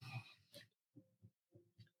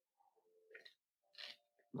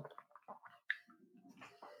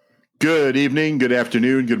Good evening, good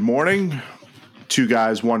afternoon, good morning. Two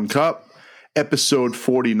Guys, One Cup, episode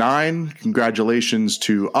 49. Congratulations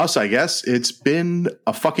to us, I guess. It's been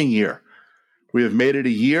a fucking year. We have made it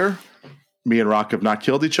a year. Me and Rock have not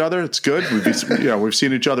killed each other. It's good. We've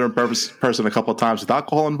seen each other in person a couple of times with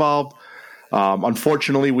alcohol involved.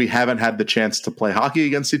 Unfortunately, we haven't had the chance to play hockey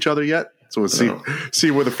against each other yet. So we'll see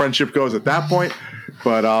where the friendship goes at that point.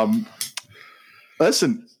 But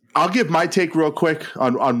listen, I'll give my take real quick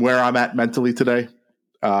on where I'm at mentally today.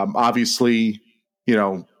 Obviously,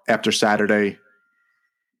 after Saturday,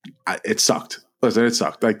 it sucked. Listen, it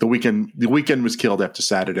sucked. Like the weekend was killed after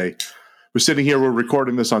Saturday. We're sitting here. We're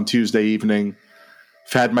recording this on Tuesday evening.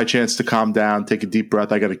 I've had my chance to calm down, take a deep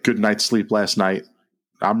breath. I got a good night's sleep last night.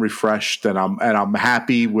 I'm refreshed, and I'm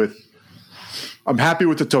happy with. I'm happy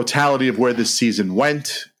with the totality of where this season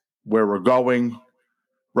went, where we're going.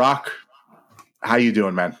 Rock, how you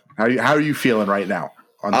doing, man? How are you feeling right now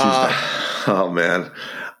on Tuesday? Oh man,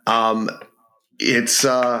 it's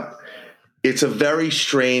a very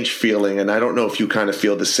strange feeling, and I don't know if you kind of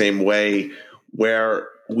feel the same way. Where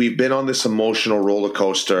we've been on this emotional roller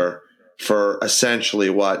coaster for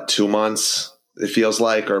essentially 2 months? It feels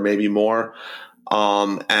like, or maybe more,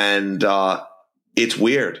 and it's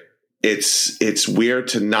weird. It's weird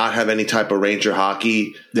to not have any type of Ranger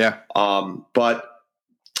hockey. Yeah, but.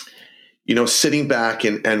 Sitting back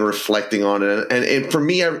and reflecting on it. And for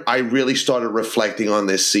me, I really started reflecting on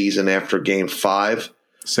this season after Game 5.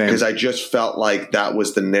 Same. Because I just felt like that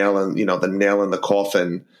was the nail in the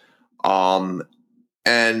coffin.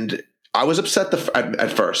 And I was upset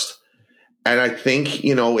at first. And I think,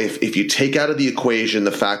 if you take out of the equation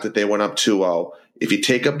the fact that they went up 2-0, if you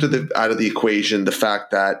take out of the equation the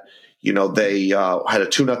fact that, they had a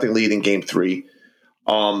 2-0 lead in Game 3,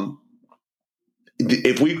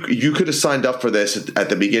 if you could have signed up for this at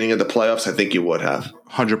the beginning of the playoffs, I think you would have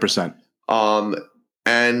 100%.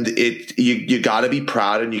 And you got to be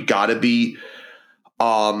proud, and you got to be.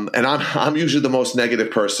 And I'm usually the most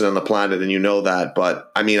negative person on the planet, and you know that.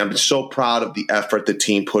 But I mean, I'm so proud of the effort the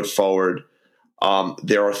team put forward.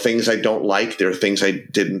 There are things I don't like. There are things I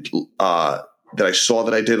didn't that I saw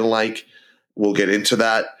that I didn't like. We'll get into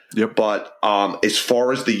that. Yep. But as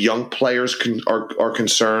far as the young players are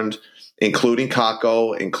concerned, including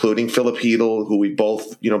Kako, including Filipino, who we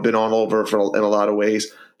both, been on over in a lot of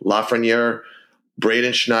ways, Lafreniere,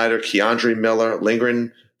 Braden Schneider, Keandre Miller,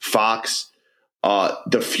 Lindgren, Fox,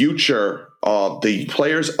 the future of the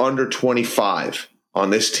players under 25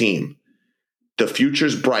 on this team, the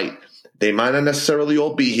future's bright. They might not necessarily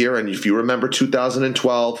all be here. And if you remember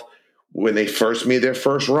 2012, when they first made their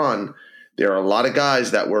first run, there are a lot of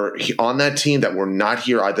guys that were on that team that were not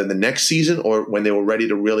here either the next season or when they were ready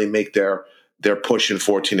to really make their push in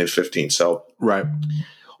 14 and 15. So, right.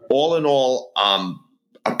 All in all, a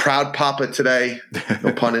proud papa today,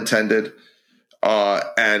 no pun intended,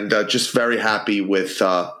 and just very happy with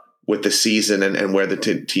the season and where the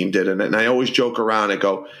team did. And I always joke around and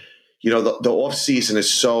go, the off season is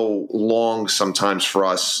so long sometimes for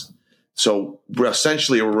us. So we're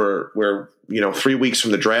 3 weeks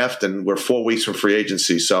from the draft, and we're 4 weeks from free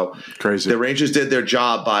agency. So crazy. The Rangers did their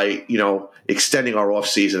job by, extending our off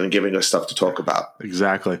season and giving us stuff to talk about.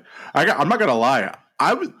 Exactly. I'm not going to lie.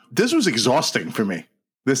 This was exhausting for me.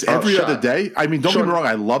 Every other day. I mean, don't get me wrong.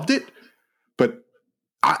 I loved it, but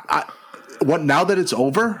now that it's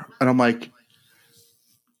over, and I'm like,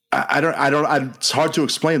 it's hard to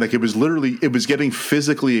explain. Like it was getting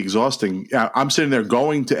physically exhausting. I'm sitting there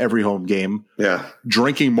going to every home game,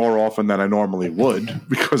 drinking more often than I normally would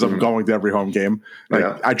because I'm going to every home game.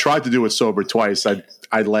 I tried to do it sober twice. I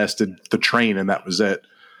lasted the train and that was it.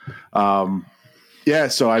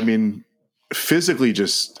 So I mean, physically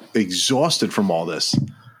just exhausted from all this.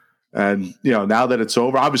 And now that it's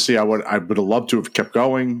over, obviously I would have loved to have kept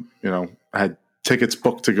going. I had tickets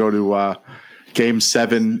booked to go to Game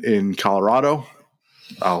 7 in Colorado.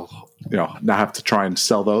 I'll not have to try and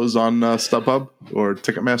sell those on StubHub or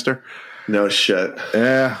Ticketmaster. No shit.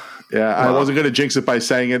 Yeah. Wow. I wasn't going to jinx it by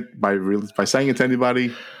saying it to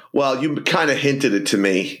anybody. Well, you kind of hinted it to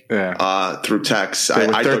me through text. They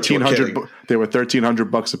were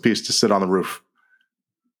 $1,300 a piece to sit on the roof,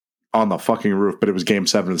 on the fucking roof. But it was Game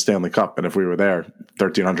 7 of the Stanley Cup, and if we were there,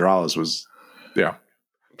 $1,300 was That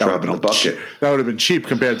would have been a bucket. That would have been cheap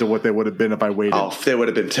compared to what they would have been if I waited. Oh, they would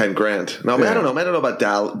have been $10,000. No, I don't know. I don't know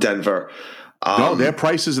about Denver. No, their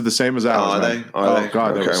prices are the same as ours. Are they? Are they?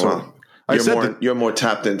 God, okay, you're more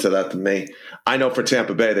tapped into that than me. I know for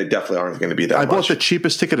Tampa Bay, they definitely aren't going to be that much. I bought the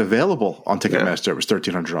cheapest ticket available on Ticketmaster. It was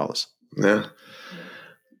 $1,300. Yeah.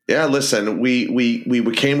 Yeah, listen,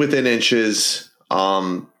 we came within inches.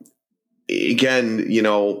 again,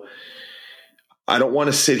 I don't want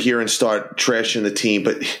to sit here and start trashing the team,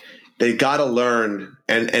 but they got to learn,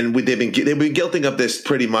 and they've been guilting of this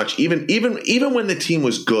pretty much. Even when the team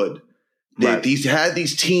was good,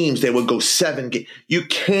 these teams, they would go 7 games. You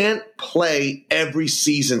can't play every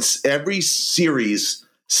series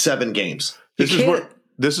 7 games.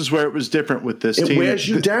 This is where it was different with this team. It wears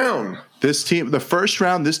you down. This team, the first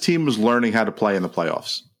round, this team was learning how to play in the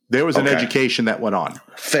playoffs. There was an education that went on.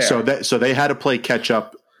 Fair. So they had to play catch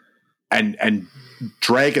up and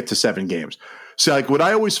drag it to 7 games. So like what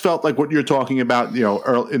I always felt like what you're talking about,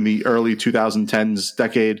 in the early 2010s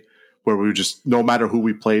decade, where we were just, no matter who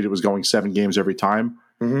we played, it was going 7 games every time.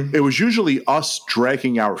 Mm-hmm. It was usually us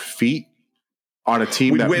dragging our feet on a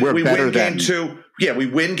team we're better than. Game 2. Yeah, we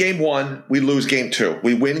win game 1, we lose game 2.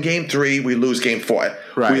 We win game 3, we lose game 4.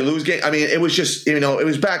 Right. We lose game. I mean, it was just it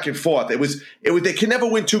was back and forth. It was they could never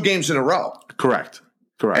win 2 games in a row. Correct.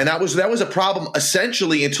 And that was a problem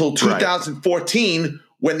essentially until 2014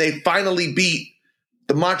 when they finally beat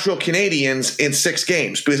the Montreal Canadiens in 6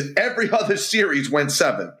 games, because every other series went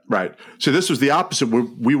 7. Right. So this was the opposite.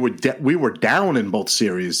 We were down in both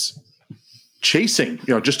series, chasing,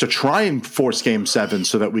 just to try and force game 7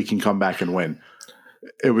 so that we can come back and win.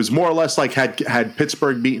 It was more or less like had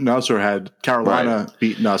Pittsburgh beaten us or had Carolina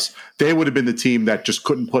beaten us, they would have been the team that just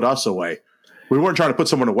couldn't put us away. We weren't trying to put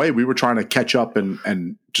someone away. We were trying to catch up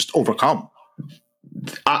and just overcome.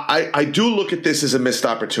 I do look at this as a missed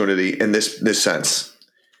opportunity in this sense.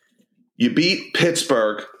 You beat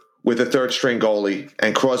Pittsburgh with a third-string goalie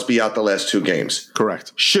and Crosby out the last 2 games.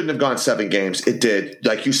 Correct. Shouldn't have gone 7 games. It did.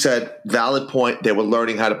 Like you said, valid point. They were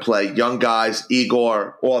learning how to play. Young guys,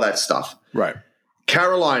 Igor, all that stuff. Right.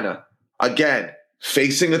 Carolina, again,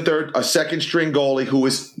 facing a second-string goalie who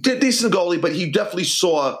was a decent goalie, but he definitely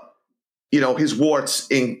saw, his warts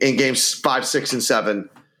in games 5, 6, and 7.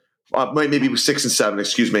 Maybe it was 6 and 7,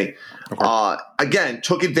 excuse me. Okay. Again,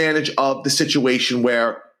 took advantage of the situation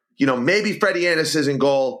where, maybe Freddie Anderson is in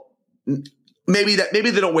goal. Maybe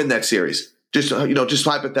they don't win that series. Just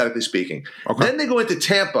hypothetically speaking. Okay. Then they go into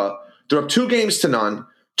Tampa. They're up 2-0,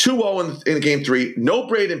 2-0 in game 3. No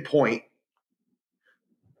Braden Point.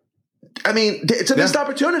 I mean, it's a missed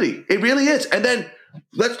opportunity. It really is. And then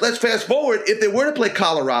let's fast forward. If they were to play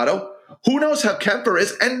Colorado, who knows how Kemper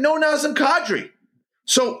is, and no Nazem Kadri.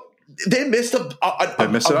 So they missed a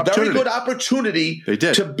very good opportunity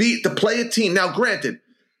to play a team. Now, granted,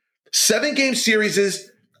 7-game series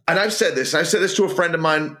is, and I've said this to a friend of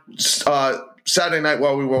mine Saturday night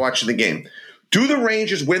while we were watching the game. Do the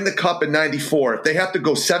Rangers win the Cup in 94 if they have to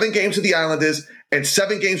go 7 games with the Islanders and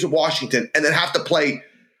 7 games with Washington and then have to play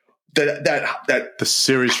the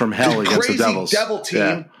series from hell against the Devils? Devil team.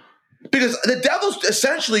 Yeah. Because the Devils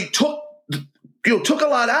essentially took a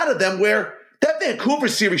lot out of them, where that Vancouver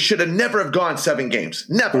series should have never have gone 7 games.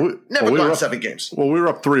 Never gone 7 games. Well, we were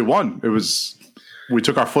up 3-1. We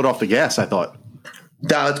took our foot off the gas, I thought.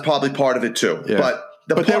 That's probably part of it too. Yeah.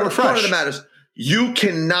 But part of the matter is you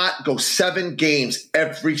cannot go 7 games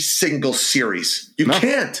every single series. You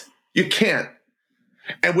can't. You can't.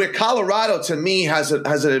 And where Colorado, to me, has an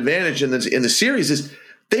advantage in the series is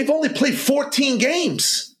they've only played 14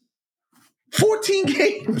 games. 14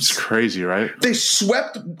 games. It's crazy, right? They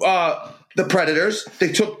swept the Predators.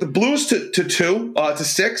 They took the Blues to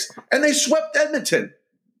 6, and they swept Edmonton.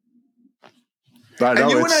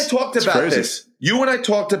 And you and I talked about this. You and I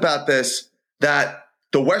talked about this, that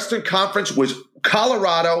the Western Conference was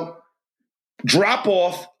Colorado, drop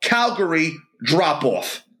off, Calgary, drop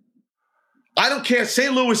off. I don't care.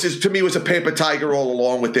 St. Louis to me was a paper tiger all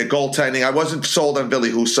along with their goaltending. I wasn't sold on Ville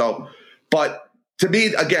Husso. But to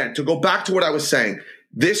me, again, to go back to what I was saying,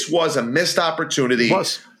 this was a missed opportunity. It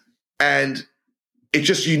was. And it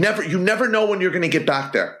just, you never know when you're going to get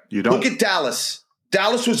back there. You don't. Look at Dallas.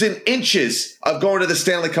 Dallas was in inches of going to the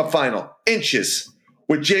Stanley Cup final. Inches.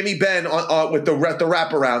 With Jamie Benn with the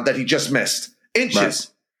wraparound that he just missed. Inches. Right.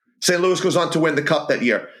 St. Louis goes on to win the Cup that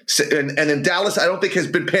year. And in Dallas, I don't think has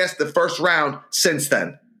been past the first round since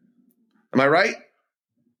then. Am I right?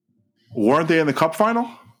 Weren't they in the Cup final?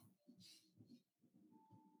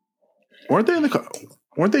 Weren't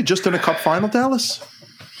they just in a Cup final, Dallas?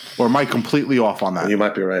 Or am I completely off on that? You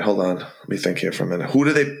might be right. Hold on. Let me think here for a minute. Who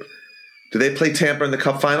did they play Tampa in the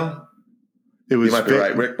Cup final? You might be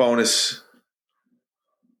right. Rick Bowness.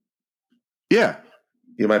 Yeah.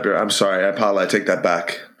 You might be right. I'm sorry. I apologize. I take that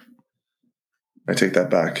back.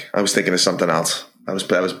 I was thinking of something else. That was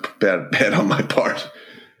bad on my part.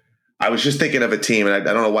 I was just thinking of a team, and I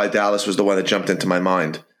don't know why Dallas was the one that jumped into my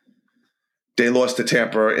mind. They lost to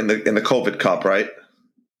Tampa in the COVID Cup, right?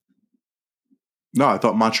 No, I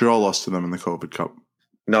thought Montreal lost to them in the COVID Cup.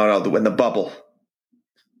 No, in the bubble.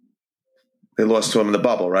 They lost to him in the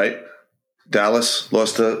bubble, right? Dallas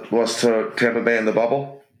lost to Tampa Bay in the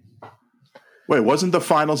bubble. Wait, wasn't the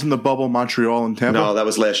finals in the bubble Montreal and Tampa? No, that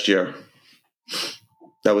was last year.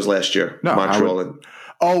 No, Montreal.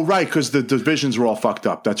 Oh, right, because the divisions were all fucked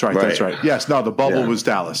up. That's right. Yes, no, the bubble was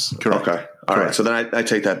Dallas. Correct. Okay, all right. So then I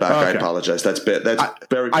take that back. Okay. I apologize. That's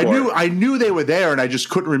very poor. I knew they were there, and I just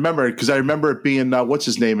couldn't remember it because I remember it being what's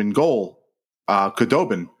his name in goal,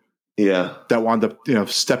 Khudobin. Yeah, that wound up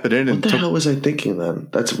stepping in. What the hell was I thinking then?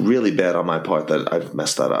 That's really bad on my part that I've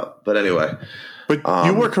messed that up. But anyway, but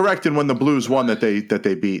you were correct in when the Blues won that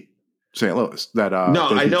they beat St. Louis. That no,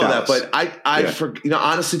 I know Dallas. that, but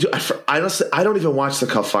honestly, I don't even watch the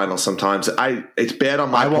Cup final sometimes. It's bad on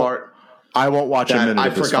my part. I won't watch a minute. I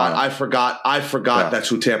forgot that's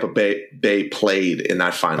who Tampa Bay played in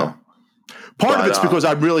that final. Part of it's because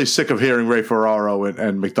I'm really sick of hearing Ray Ferraro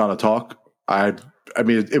and McDonough talk. I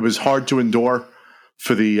mean, it was hard to endure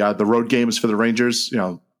for the road games for the Rangers.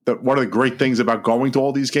 One of the great things about going to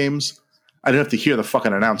all these games, I didn't have to hear the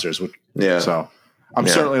fucking announcers. So I'm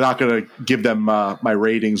certainly not going to give them my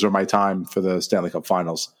ratings or my time for the Stanley Cup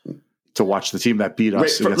Finals to watch the team that beat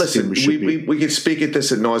us. Listen, we can speak at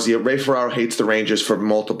this ad nauseum. Ray Ferraro hates the Rangers for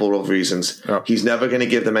multiple reasons. Oh. He's never going to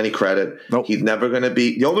give them any credit. Nope. He's never going to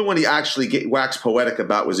be – the only one he actually waxed poetic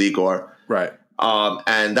about was Igor. Right.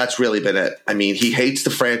 And that's really been it. I mean, he hates the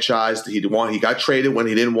franchise. He got traded when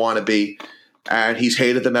he didn't want to be, and he's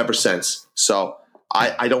hated them ever since. So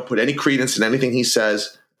I don't put any credence in anything he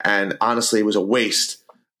says. And honestly, it was a waste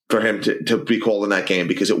for him to be called in that game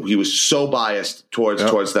because he was so biased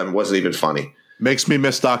towards them. It wasn't even funny. Makes me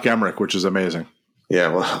miss Doc Emmerich, which is amazing. Yeah,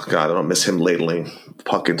 well, God, I don't miss him ladling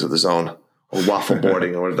puck into the zone. Or waffle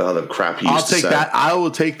boarding or the other crap he used to say. I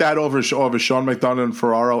will take that over Sean McDonough and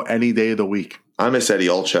Ferraro any day of the week. I miss Eddie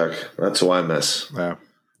Olczyk. That's who I miss. Yeah.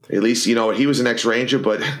 At least, he was an ex-Ranger,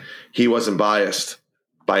 but he wasn't biased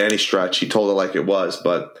by any stretch. He told it like it was.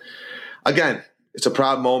 But again, it's a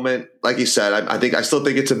proud moment. Like you said, I still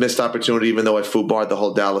think it's a missed opportunity, even though I foobarred the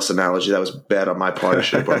whole Dallas analogy. That was bad on my part. I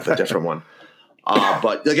should have brought up a different one.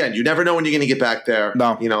 But again, you never know when you're going to get back there.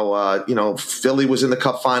 No. Philly was in the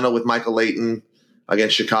Cup final with Michael Leighton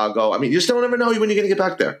against Chicago. I mean, you just don't ever know when you're going to get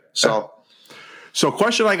back there. So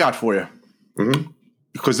question I got for you,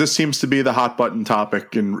 because this seems to be the hot button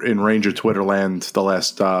topic in Ranger Twitter land the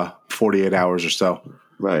last 48 hours or so.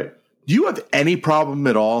 Right. Do you have any problem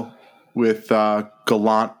at all with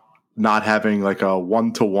Gallant not having like a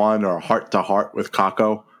 1-to-1 or heart-to-heart with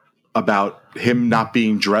Kakko about him not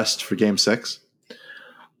being dressed for Game 6?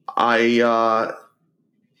 I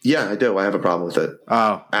do. I have a problem with it.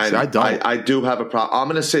 Oh, and I don't. I do have a problem. I'm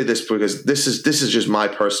going to say this because this is just my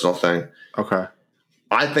personal thing. Okay.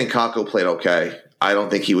 I think Kakko played okay. I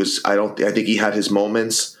think he had his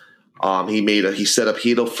moments. He set up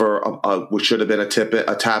Hedl for what should have been a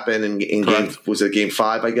tap in game. Was it Game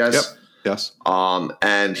 5? I guess. Yep. Yes.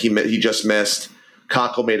 And he just missed.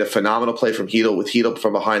 Kakko made a phenomenal play with Hedl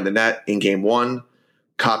from behind the net in Game 1.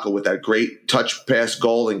 Kakko with that great touch pass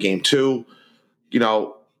goal in Game 2.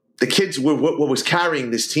 The kids were what was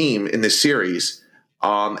carrying this team in this series.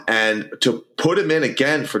 And to put him in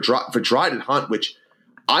again for Dryden Hunt, which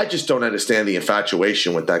I just don't understand the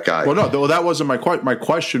infatuation with that guy. Well, that wasn't my question. My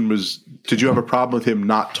question was, did you have a problem with him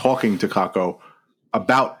not talking to Kakko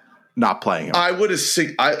about not playing him? I would have.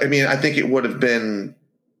 I think it would have been.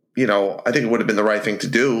 I think it would have been the right thing to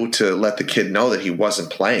do to let the kid know that he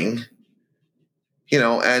wasn't playing.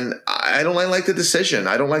 And I don't like the decision.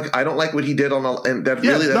 I don't like what he did on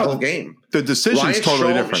that whole game. The decision's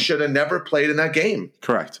totally different. Should have never played in that game.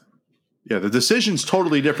 Correct. Yeah, the decision's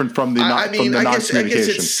totally different from the non-communication. I guess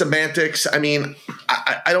it's semantics. I mean,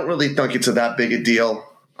 I don't really think it's that big a deal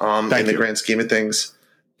in the grand scheme of things.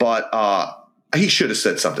 But he should have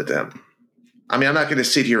said something to him. I mean, I'm not going to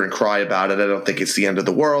sit here and cry about it. I don't think it's the end of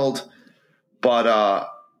the world. But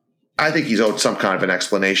I think he's owed some kind of an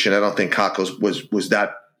explanation. I don't think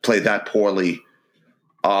Kakko played that poorly.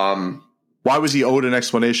 Why was he owed an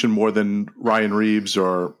explanation more than Ryan Reeves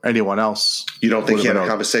or anyone else? You don't think he had a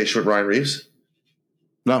conversation with Ryan Reeves?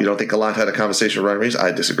 No. You don't think Gallant had a conversation with Ryan Reeves?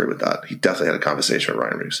 I disagree with that. He definitely had a conversation with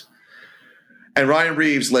Ryan Reeves. And Ryan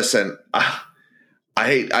Reeves, listen, I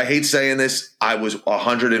hate saying this. I was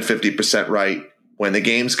 150% right. When the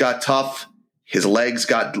games got tough, his legs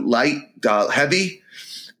got heavy,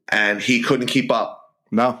 and he couldn't keep up.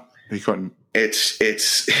 No, he couldn't. It's a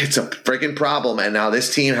freaking problem, and now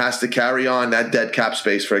this team has to carry on that dead cap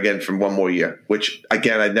space for one more year. Which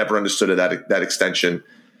again, I never understood that extension.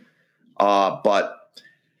 But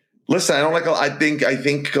listen, I don't like. I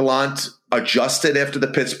think Gallant adjusted after the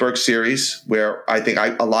Pittsburgh series, where I think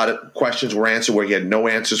a lot of questions were answered where he had no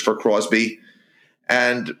answers for Crosby.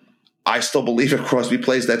 And I still believe if Crosby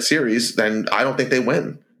plays that series, then I don't think they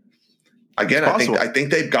win. Again, I think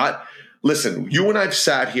they've got – listen, you and I have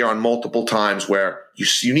sat here on multiple times where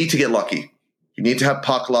you need to get lucky. You need to have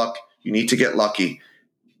puck luck. You need to get lucky.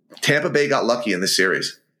 Tampa Bay got lucky in this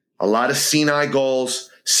series. A lot of Sinai goals.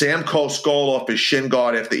 Sam Coast goal off his shin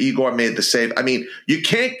guard after Igor made the save. I mean, you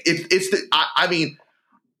can't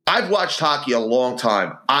I've watched hockey a long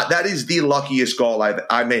time. That is the luckiest goal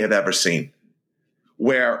I may have ever seen,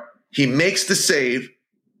 where he makes the save,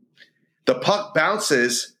 the puck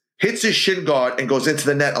bounces, hits his shin guard, and goes into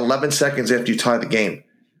the net 11 seconds after you tie the game.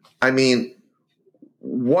 I mean,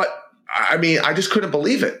 I just couldn't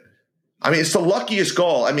believe it. I mean, it's the luckiest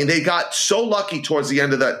goal. I mean, they got so lucky towards the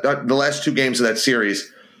end of the last two games of that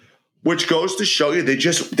series, which goes to show you it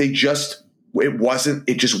just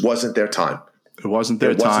wasn't their time. It wasn't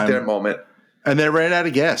their time. It wasn't their moment. And they ran out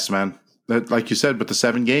of gas, man. Like you said, with the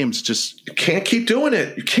 7 games, you can't keep doing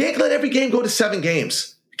it. You can't let every game go to 7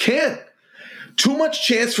 games. You can't. Too much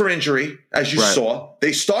chance for injury, as you saw.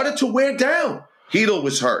 They started to wear down. Hedl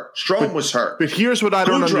was hurt. Strome was hurt. But here's what I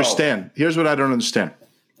don't understand.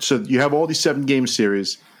 So you have all these 7-game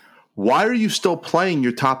series. Why are you still playing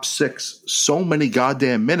your top 6 so many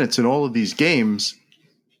goddamn minutes in all of these games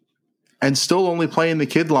and still only playing the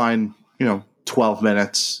kid line, 12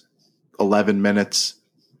 minutes, 11 minutes?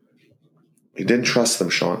 He didn't trust them,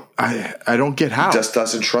 Shawn. I don't get how. He just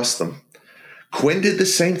doesn't trust them. Quinn did the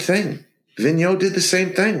same thing. Vigneault did the same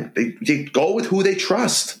thing. They go with who they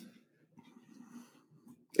trust.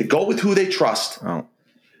 Oh.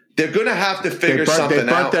 They're going to have to figure something out.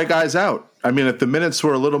 They burnt their guys out. I mean, if the minutes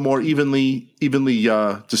were a little more evenly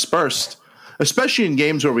dispersed, especially in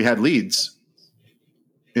games where we had leads,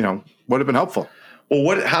 would have been helpful.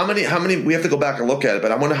 Well, how many? We have to go back and look at it,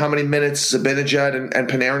 but I wonder how many minutes Zibanejad and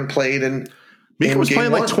Panarin played in. Mika was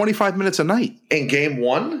playing like 25 minutes a night in game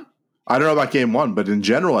 1. I don't know about game 1, but in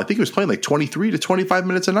general, I think he was playing like 23 to 25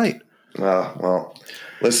 minutes a night. Well,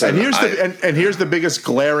 listen. And here's the biggest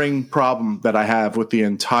glaring problem that I have with the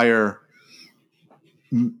entire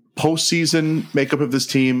postseason makeup of this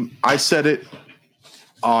team. I said it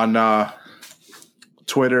on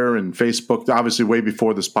Twitter and Facebook, obviously way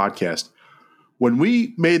before this podcast. When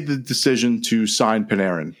we made the decision to sign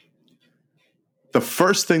Panarin, the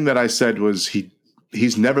first thing that I said was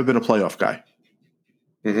he's never been a playoff guy.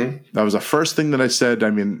 Mm-hmm. That was the first thing that I said.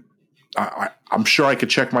 I mean, I'm sure I could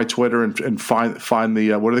check my Twitter and find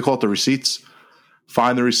the what do they call it, the receipts?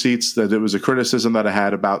 Find the receipts that it was a criticism that I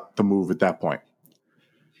had about the move at that point.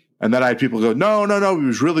 And then I had people go, no, he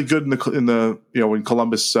was really good in the when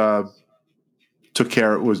Columbus took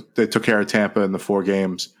care of Tampa in the 4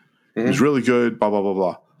 games. Mm-hmm. He was really good. Blah blah blah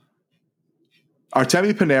blah.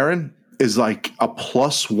 Artemi Panarin is like a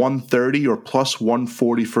plus 130 or plus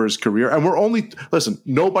 140 for his career. And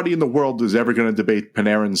nobody in the world is ever going to debate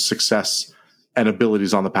Panarin's success and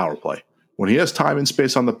abilities on the power play. When he has time and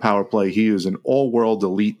space on the power play, he is an all-world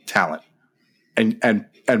elite talent and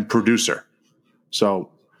producer.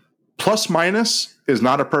 So plus minus is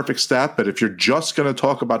not a perfect stat, but if you're just going to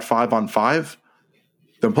talk about 5-on-5,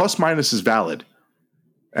 then plus minus is valid.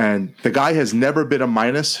 And the guy has never been a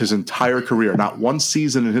minus his entire career. Not one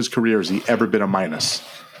season in his career has he ever been a minus.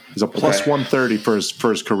 He's a plus 130 for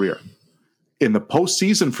his career. In the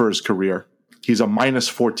postseason for his career, he's a minus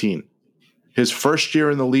 14. His first year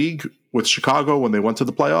in the league with Chicago when they went to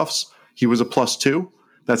the playoffs, he was a plus 2.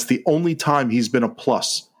 That's the only time he's been a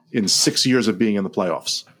plus in 6 years of being in the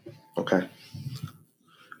playoffs. Okay.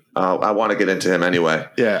 I want to get into him anyway.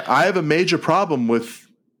 Yeah, I have a major problem with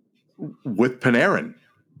Panarin.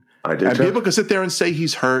 I do. And too. people can sit there and say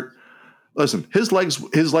he's hurt. Listen, his legs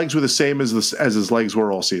were the same as his legs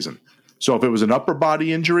were all season. So if it was an upper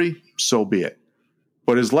body injury, so be it.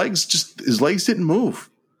 But his legs didn't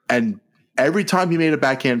move. And every time he made a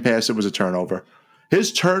backhand pass, it was a turnover.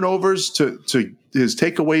 His turnovers to his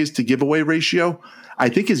takeaways to giveaway ratio, I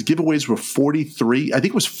think his giveaways were 43. I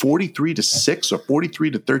think it was 43-6 or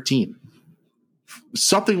 43-13.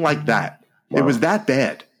 Something like that. Wow. It was that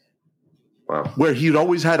bad. Wow. Where he'd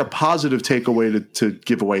always had a positive takeaway to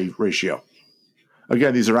giveaway ratio.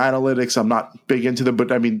 Again, these are analytics. I'm not big into them,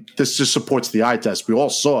 but I mean, this just supports the eye test. We all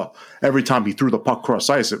saw every time he threw the puck cross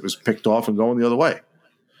ice, it was picked off and going the other way.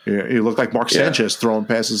 He looked like Mark Sanchez throwing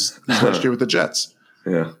passes last year with the Jets.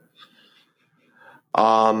 Yeah.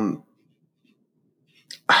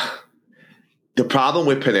 The problem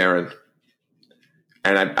with Panarin,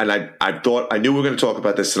 and I thought I knew we were going to talk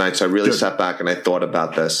about this tonight, so I really sat back and I thought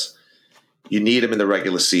about this. You need him in the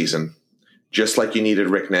regular season, just like you needed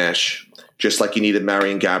Rick Nash, just like you needed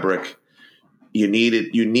Marian Gaborik. You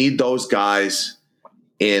need those guys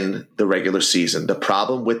in the regular season. The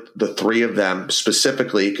problem with the three of them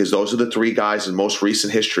specifically, because those are the three guys in most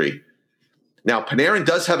recent history. Now, Panarin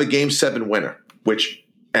does have a Game 7 winner,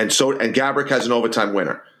 and Gaborik has an overtime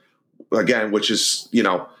winner, again, which is,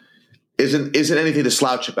 isn't anything to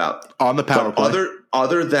slouch about on the power play.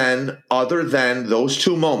 Other than those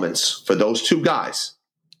two moments for those two guys,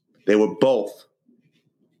 they were both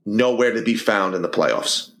nowhere to be found in the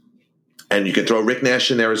playoffs. And you can throw Rick Nash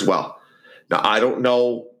in there as well. Now, I don't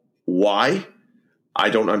know why. I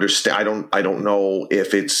don't understand. I don't know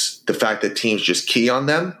if it's the fact that teams just key on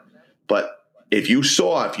them. But if you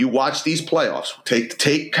watch these playoffs,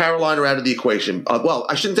 take Carolina out of the equation. Well,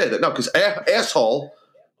 I shouldn't say that. No, because Asshole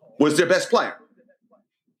was their best player.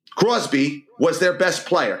 Crosby was their best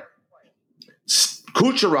player.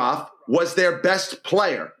 Kucherov was their best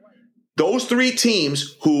player. Those three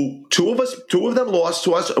teams, who two of them lost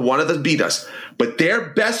to us, one of them beat us, but their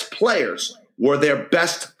best players were their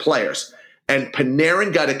best players. And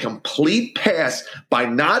Panarin got a complete pass by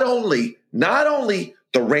not only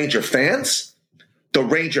the Ranger fans, the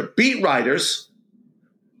Ranger beat writers,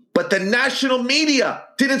 but the national media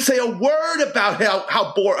didn't say a word about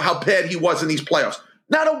how bad he was in these playoffs.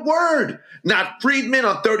 Not a word. Not Friedman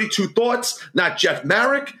on 32 Thoughts, not Jeff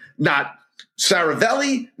Marek, not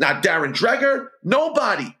Saravelli, not Darren Dreger,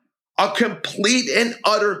 nobody. A complete and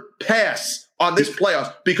utter pass on this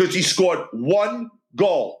playoffs because he scored one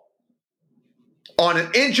goal on an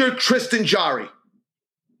injured Tristan Jarry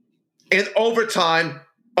in overtime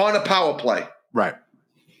on a power play. Right.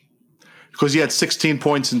 Because he had 16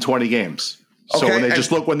 points in 20 games. So Okay, when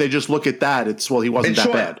they just look at that, he wasn't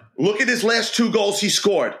that bad. Look at his last two goals he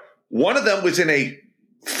scored. One of them was in a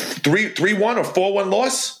 3-1 or 4-1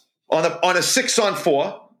 loss on a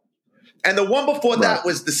 6-on-4, and the one before that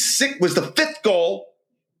was the fifth goal.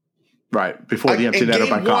 Right, before the empty netter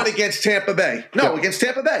by Copp. Game 1 against Tampa Bay. Against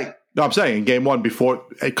Tampa Bay. No, I'm saying in Game 1 before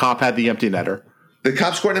Copp had the empty netter. Did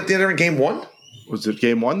Copp score an empty netter in Game 1? Was it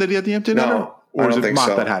Game 1 that he had the empty netter? No, or was I don't it think Mott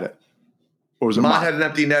so. that had it? Or was it Mott Mott? had an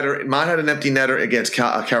empty netter. Mott had an empty netter against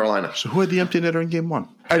Carolina. So who had the empty netter in Game 1?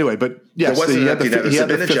 Anyway, but yes, there wasn't an empty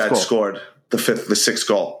netter. Zibanejad scored the sixth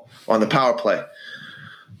goal on the power play.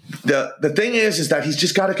 The thing is that he's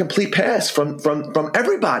just got a complete pass from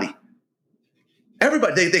everybody.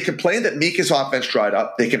 Everybody. They complain that Mika's offense dried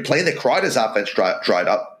up. They complain that Kreider's offense dried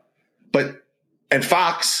up. And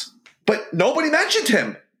Fox, but nobody mentioned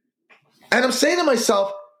him. And I'm saying to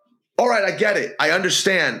myself, all right, I get it. I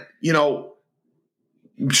understand.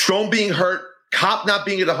 Strome being hurt, Copp not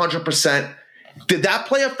being at 100%. Did that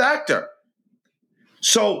play a factor?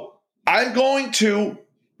 So I'm going to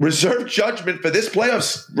reserve judgment for this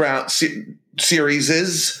playoffs round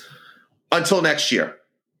series until next year.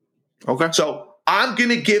 Okay. So I'm going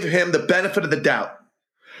to give him the benefit of the doubt.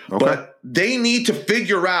 Okay. But they need to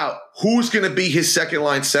figure out who's going to be his second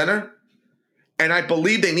line center. And I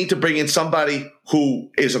believe they need to bring in somebody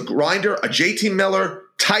who is a grinder, a JT Miller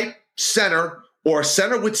type center, or a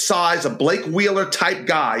center with size, a Blake Wheeler type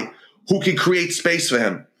guy who can create space for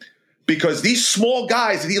him. Because these small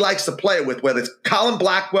guys that he likes to play with, whether it's Colin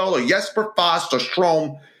Blackwell or Jesper Fast or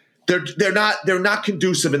Strome, they're not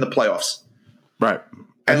conducive in the playoffs. Right.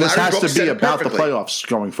 And this Larry has Brooks to be said it about the perfectly. playoffs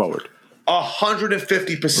going forward.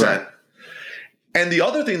 150%. Right. And the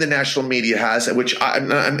other thing the national media has,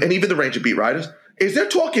 and even the Ranger beat writers, is they're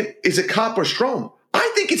talking, is it Copp or Strome?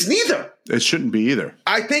 I think it's neither. It shouldn't be either.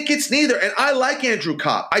 I think it's neither. And I like Andrew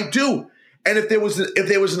Copp. I do. And if there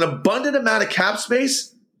was an abundant amount of cap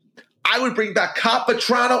space, I would bring back Copp,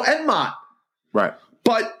 Vetrano, and Mott. Right.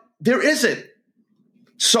 But there isn't.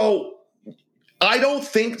 So I don't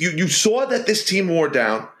think you saw that this team wore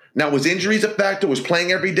down. Now, was injuries a factor? Was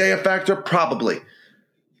playing every day a factor? Probably.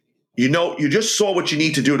 You just saw what you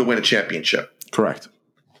need to do to win a championship. Correct.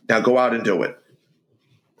 Now go out and do it.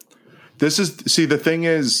 The thing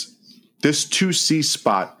is, this 2C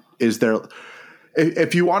spot is there.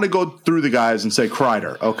 If you want to go through the guys and say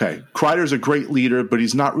Kreider, okay, Kreider's a great leader, but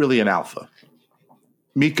he's not really an alpha.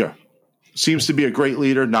 Mika seems to be a great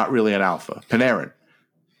leader, not really an alpha. Panarin,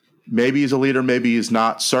 maybe he's a leader, maybe he's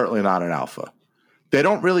not, certainly not an alpha. They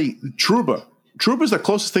don't really – Trouba's the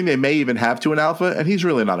closest thing they may even have to an alpha, and he's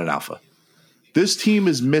really not an alpha. This team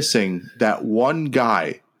is missing that one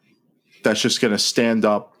guy that's just going to stand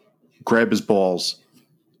up, grab his balls,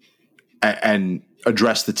 and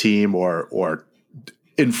address the team or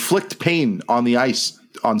inflict pain on the ice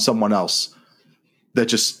on someone else that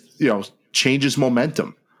just, changes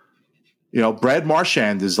momentum. Brad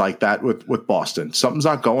Marchand is like that with Boston. Something's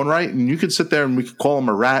not going right, and you could sit there and we could call him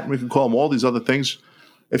a rat and we could call him all these other things.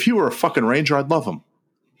 If he were a fucking Ranger, I'd love him.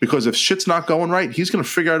 Because if shit's not going right, he's going to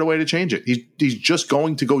figure out a way to change it. He's just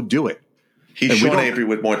going to go do it. He's Sean Avery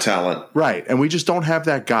with more talent. Right. And we just don't have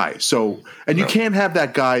that guy. You can't have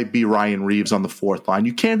that guy be Ryan Reeves on the fourth line.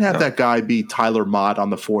 You can't have that guy be Tyler Mott on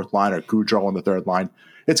the fourth line or Goudreau on the third line.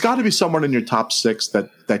 It's got to be someone in your top six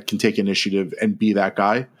that can take initiative and be that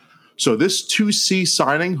guy. So this 2C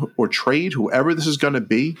signing or trade, whoever this is going to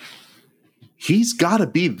be, he's got to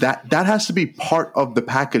be that. That has to be part of the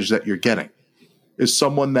package that you're getting, is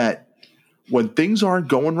someone that when things aren't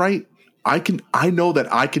going right, I know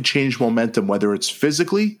that I can change momentum, whether it's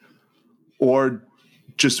physically or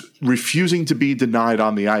just refusing to be denied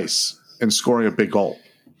on the ice and scoring a big goal.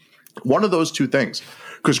 One of those two things.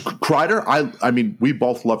 Because Kreider, I mean, we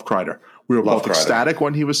both love Kreider. We were both ecstatic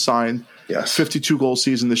when he was signed. Yes. 52-goal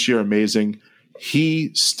season this year, amazing.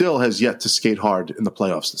 He still has yet to skate hard in the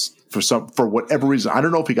playoffs for whatever reason. I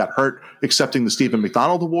don't know if he got hurt accepting the Stephen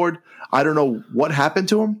McDonald Award. I don't know what happened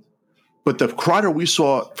to him. But the Kreider we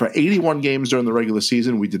saw for 81 games during the regular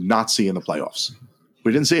season, we did not see in the playoffs.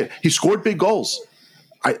 We didn't see it. He scored big goals.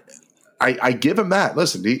 I give him that.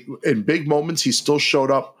 Listen, in big moments, he still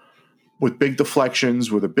showed up with big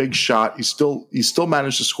deflections, with a big shot. He still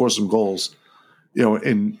managed to score some goals,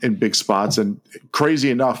 in big spots. And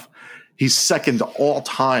crazy enough, he's second all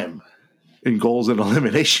time in goals in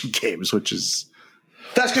elimination games, which is.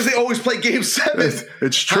 That's because they always play Game 7.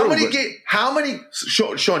 It's true. How many?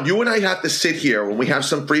 Sean, you and I have to sit here when we have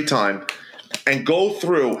some free time and go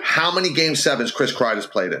through how many Game 7s Chris Kreider's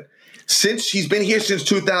played in. Since he's been here since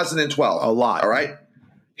 2012. A lot. All right?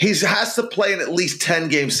 He has to play in at least 10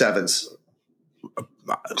 Game 7s.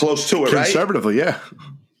 Close to it, right? Conservatively, yeah.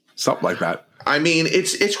 Something like that. I mean,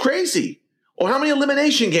 it's crazy. Or how many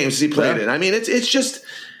elimination games has he played in? I mean, it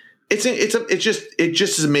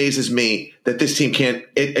just amazes me that this team can't.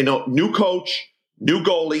 New coach, new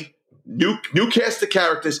goalie, new cast of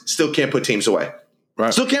characters, still can't put teams away.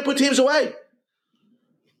 Right. Still can't put teams away.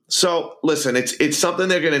 So listen, it's something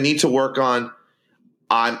they're going to need to work on.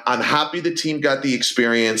 I'm happy the team got the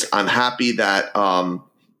experience. I'm happy that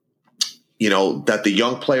that the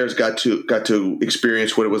young players got to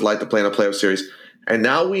experience what it was like to play in a playoff series, and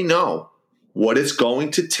now we know what it's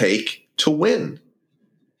going to take to win.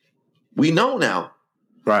 We know now.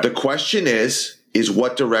 Right. The question is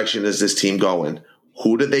what direction is this team going?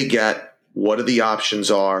 Who do they get? What are the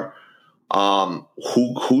options are?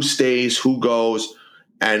 Who stays? Who goes?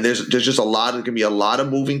 And there's just going to be a lot of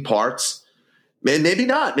moving parts. And maybe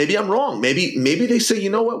not. Maybe I'm wrong. Maybe they say, you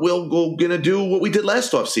know what? We're going to do what we did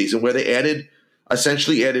last offseason, where they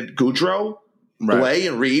essentially added Goudreau, Blais,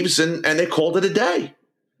 and Reeves, and they called it a day.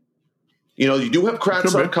 You do have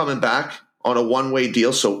Kravtsov coming back on a one-way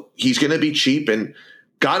deal, so he's going to be cheap, and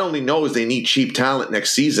God only knows they need cheap talent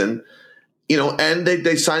next season. And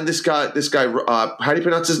they signed this guy. How do you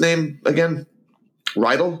pronounce his name again?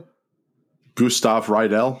 Rydell? Gustav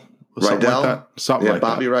Rydell. Something like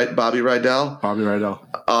that. Bobby Rydell. Bobby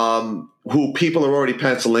Rydell. Who people are already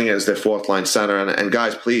penciling as their fourth-line center. And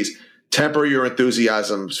guys, please, temper your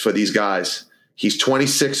enthusiasms for these guys. He's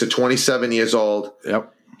 26 or 27 years old.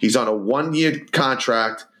 Yep. He's on a one-year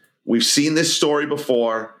contract. We've seen this story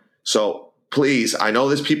before. So please, I know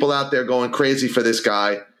there's people out there going crazy for this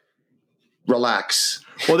guy. Relax.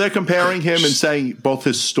 Well, they're comparing him and saying both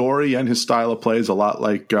his story and his style of play is a lot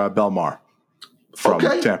like Belmar from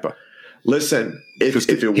Tampa. Listen, if it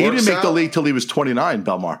works out. He didn't make the league till he was 29,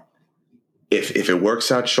 Belmar. If it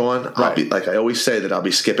works out, Sean, I'll be, like I always say, that I'll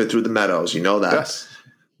be skipping through the meadows. You know that. Yes.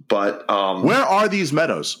 But where are these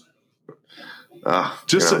meadows?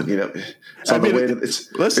 It's on the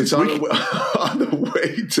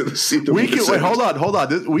way to the seat. Hold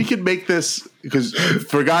on. We can make this, because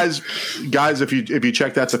for guys, if you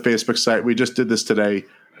check that's a Facebook site. We just did this today,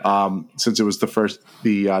 since it was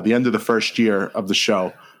the end of the first year of the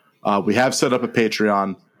show. We have set up a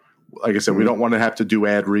Patreon. Like I said, we don't want to have to do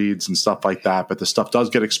ad reads and stuff like that, but the stuff does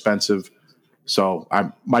get expensive. So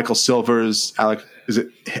I'm Michael Silvers, Alec. Is it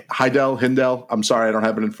Hindell? I'm sorry, I don't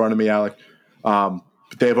have it in front of me, Alec. But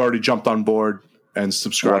they've already jumped on board and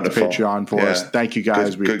subscribed to Patreon for us. Thank you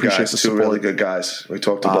guys. We appreciate the support. Two really good guys. We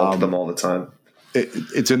talk to both of them all the time.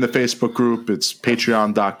 It's in the Facebook group. It's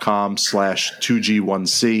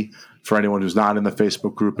patreon.com/2G1C for anyone who's not in the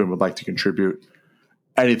Facebook group and would like to contribute.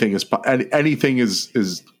 Anything is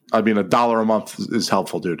I mean, $1 a month is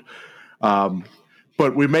helpful, dude.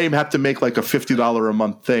 But we may have to make like a $50 a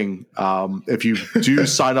month thing. If you do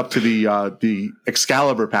sign up to the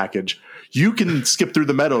Excalibur package, you can skip through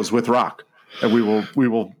the meadows with Rock, and we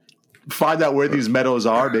will find out where these meadows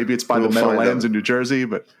are. Maybe it's by the Meadowlands in New Jersey,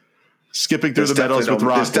 but skipping through the meadows with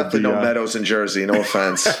Rock. There's definitely no meadows in Jersey. No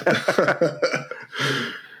offense.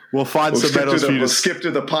 We'll find some meadows for you. We'll skip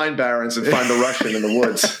through the pine barrens and find the Russian in the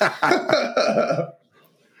woods.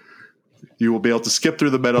 You will be able to skip through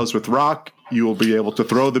the meadows with Rock. You will be able to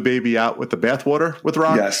throw the baby out with the bathwater with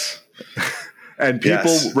Rock. Yes. And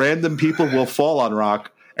random people will fall on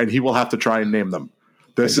Rock, and he will have to try and name them.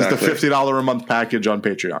 This is the $50 a month package on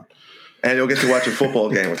Patreon. And you'll get to watch a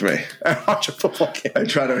football game with me. Watch a football game.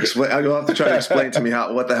 You'll have to try to explain to me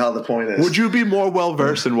what the hell the point is. Would you be more well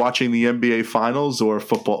versed in watching the NBA Finals or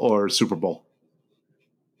football or Super Bowl?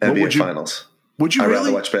 NBA Finals. Would you I'd really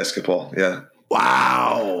rather watch basketball? Yeah.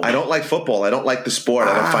 Wow. I don't like football. I don't like the sport.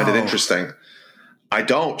 I don't find it interesting. I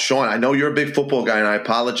don't, Shawn. I know you're a big football guy, and I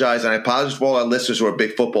apologize. And I apologize for all our listeners who are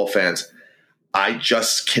big football fans. I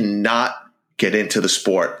just cannot get into the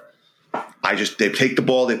sport. They take the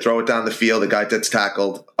ball, they throw it down the field, the guy gets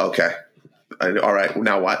tackled. Okay. All right,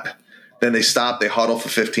 now what? Then they stop, they huddle for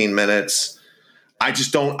 15 minutes. I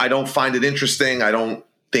don't find it interesting. I don't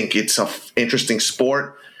think it's an interesting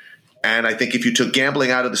sport. And I think if you took gambling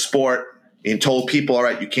out of the sport and told people, all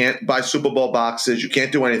right, you can't buy Super Bowl boxes, you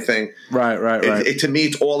can't do anything. Right. To me,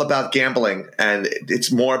 it's all about gambling. And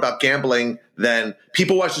it's more about gambling than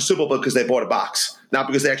people watch the Super Bowl because they bought a box, not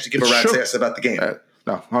because they actually give a rat's ass about the game.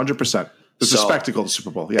 No, 100%. It's a spectacle, the Super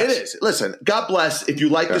Bowl. Yes. It is. Listen, God bless. If you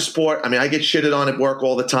like the sport, I mean, I get shitted on at work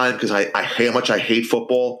all the time because how much I hate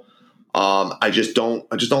football. I just don't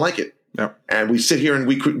like it. Yep. And we sit here and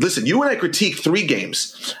listen. You and I critique 3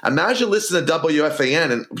 games. Imagine listening to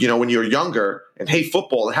WFAN and when you're younger and hate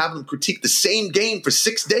football and have them critique the same game for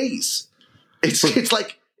 6 days. It's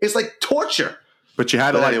like torture. But you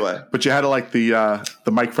had to like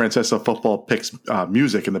the Mike Francesa football picks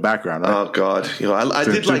music in the background, right? Oh God, I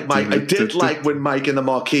did like Mike. I did like when Mike in the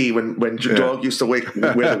Marquee when Dog used to wear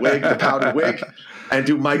the wig, the powdered wig, and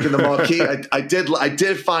do Mike in the Marquee. I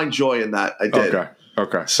did find joy in that. I did.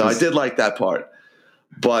 Okay. So I did like that part,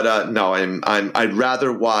 but no, I'd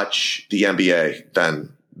rather watch the NBA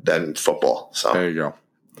than football. So there you go.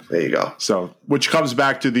 There you go. So, which comes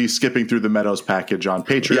back to the skipping through the meadows package on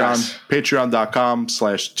Patreon, yes.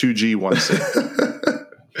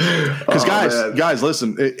 Patreon.com/2G16. Because guys,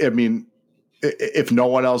 listen, I mean, if no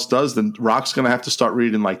one else does, then Rock's going to have to start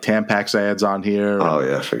reading like Tampax ads on here. Oh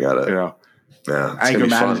yeah, forget it. Yeah,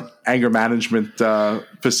 anger management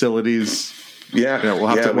facilities. Yeah, we'll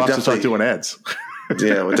have to start doing ads.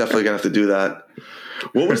 Yeah, we're definitely going to have to do that.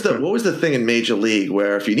 What was the thing in Major League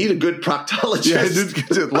where if you need a good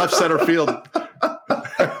proctologist, left center field, they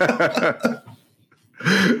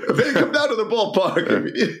come down to the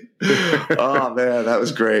ballpark. Oh man, that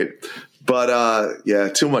was great. But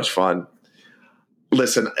too much fun.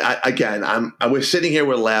 Listen, we're sitting here,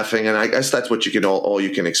 we're laughing, and I guess that's what all you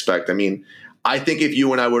can expect. I mean, I think if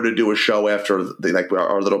you and I were to do a show after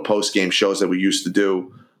our little post game shows that we used to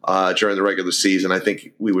do during the regular season, I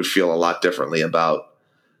think we would feel a lot differently about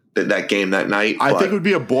that game that night. I think it would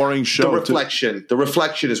be a boring show. The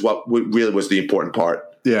reflection is what really was the important part.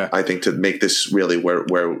 Yeah, I think to make this really where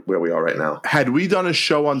we are right now. Had we done a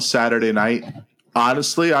show on Saturday night,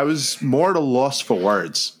 honestly, I was more at a loss for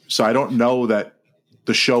words. So I don't know that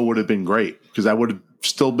the show would have been great because I would have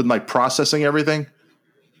still been like processing everything,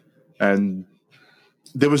 and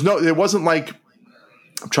it wasn't like,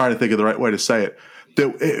 I'm trying to think of the right way to say it.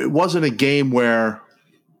 It wasn't a game where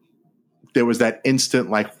there was that instant,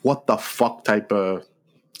 like, what the fuck type of,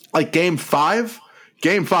 like Game 5.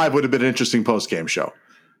 Game 5 would have been an interesting post-game show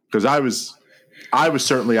because I was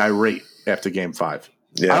certainly irate after Game 5.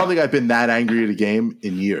 Yeah. I don't think I've been that angry at a game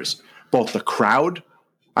in years. Both the crowd,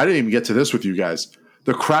 I didn't even get to this with you guys.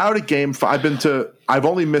 The crowd at Game 5, I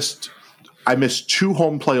missed 2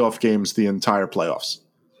 home playoff games the entire playoffs.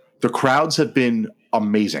 The crowds have been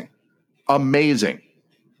amazing. Amazing.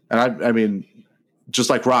 And I mean, just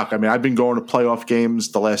like Rock, I mean, I've been going to playoff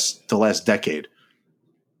games the last decade.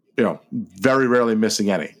 Very rarely missing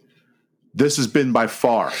any. This has been by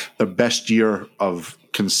far the best year of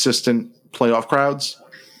consistent playoff crowds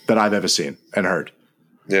that I've ever seen and heard.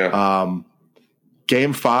 Yeah.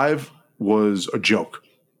 Game 5 was a joke.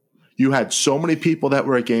 You had so many people that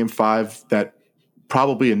were at Game 5 that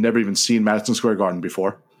probably had never even seen Madison Square Garden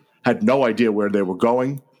before, had no idea where they were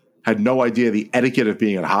going, had no idea the etiquette of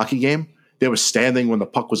being at a hockey game. They were standing when the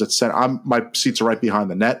puck was at center. My seats are right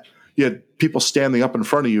behind the net. You had people standing up in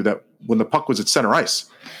front of you that when the puck was at center ice.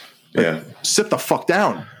 Like, sit the fuck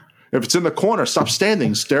down. If it's in the corner, stop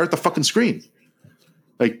standing. Stare at the fucking screen.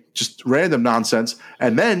 Like, just random nonsense.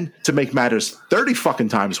 And then, to make matters 30 fucking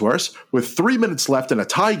times worse, with 3 minutes left in a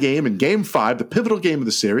tie game in Game 5, the pivotal game of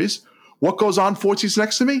the series, what goes on 4 seats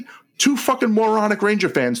next to me? two fucking moronic Ranger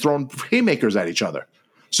fans throwing haymakers at each other.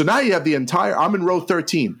 So now you have I'm in row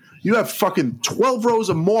 13. You have fucking 12 rows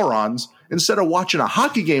of morons instead of watching a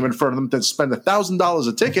hockey game in front of them that spend $1,000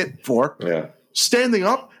 a ticket for, standing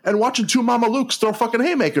up and watching two Mama Lukes throw fucking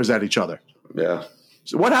haymakers at each other. Yeah.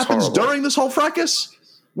 So what happens during this whole fracas?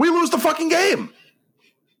 We lose the fucking game.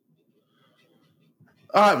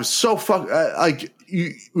 It was so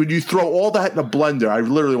when you throw all that in a blender, I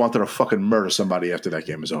literally wanted to fucking murder somebody after that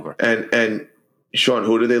game was over. And Shawn,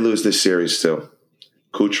 who did they lose this series to?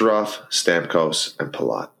 Kucherov, Stamkos, and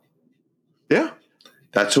Palat. Yeah.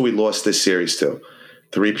 That's who we lost this series to.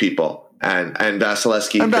 3 people. And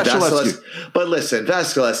Vasilevsky. But listen,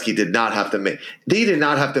 Vasilevsky did not have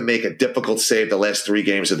to make a difficult save the last 3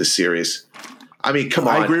 games of the series. I mean, come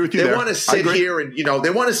on. I agree with you. They want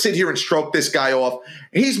to sit here and stroke this guy off.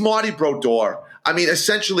 He's Marty Brodeur. I mean,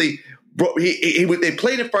 essentially, they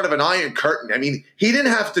played in front of an iron curtain. I mean, he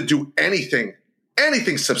didn't have to do anything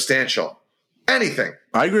substantial. Anything.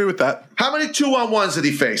 I agree with that. How many 2-on-1s did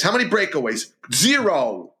he face? How many breakaways?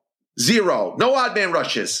 0. No odd man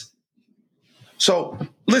rushes. So,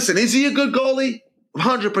 listen, is he a good goalie?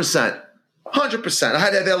 100%. 100%. I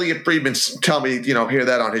had to have Elliot Friedman tell me, hear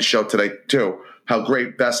that on his show today, too, how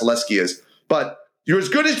great Vasilevsky is. But you're as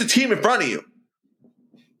good as the team in front of you.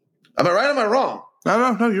 Am I right or am I wrong?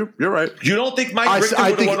 No, you're right. You don't think Mike Richter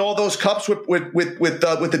would have won all those cups with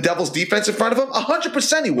the Devils' defense in front of him?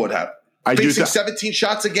 100% he would have. Facing 17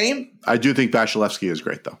 shots a game? I do think Vasilevsky is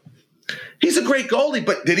great, though. He's a great goalie,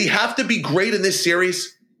 but did he have to be great in this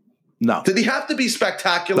series? No. Did he have to be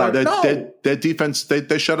spectacular? No. Their defense,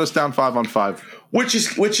 they shut us down 5-on-5. Which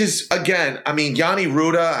is again, I mean, Yanni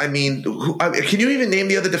Ruda. I mean, can you even name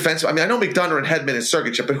the other defensive? I mean, I know McDonough and Hedman and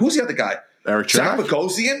Sergachev, but who's the other guy? Eric Chernak. Zach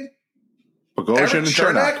Bogosian? Bogosian and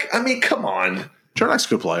Chernak. I mean, come on. Chernak's a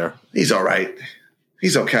good player. He's all right.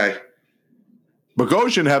 He's okay.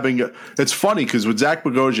 Bogosian it's funny because with Zach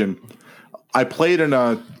Bogosian, I played in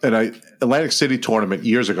a Atlantic City tournament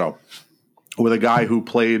years ago with a guy who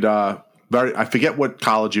played I forget what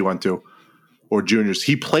college he went to or juniors.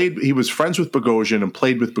 He was friends with Bogosian and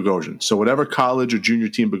played with Bogosian. So whatever college or junior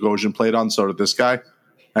team Bogosian played on, so did this guy.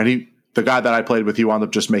 And the guy that I played with, he wound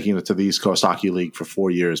up just making it to the East Coast Hockey League for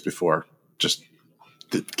 4 years before just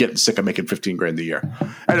getting sick of making $15,000 a year.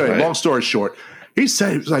 Anyway, long story short, he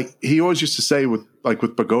said he always used to say with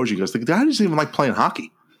Bogosian, he goes, the guy doesn't even like playing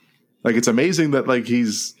hockey. Like, it's amazing that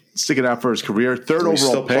he's sticking out for his career. Third overall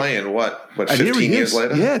still pick. Playing what 15 years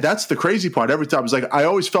later? Yeah, that's the crazy part. Every time it's I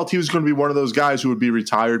always felt he was going to be one of those guys who would be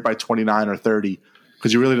retired by 29 or 30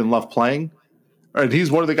 because he really didn't love playing. And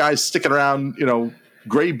he's one of the guys sticking around,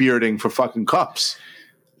 gray bearding for fucking cups.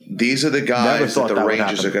 These are the guys that the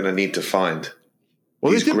Rangers are going to need to find.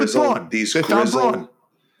 Well, they did with Braun. They found Braun.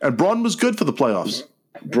 And Braun was good for the playoffs.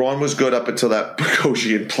 Braun was good up until that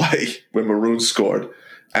Bogosian play when Maroon scored.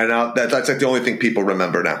 And now that's the only thing people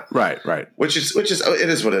remember now. Right. Which is it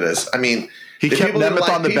is what it is. I mean, he kept Nemeth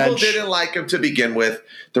on the bench. People didn't like him to begin with.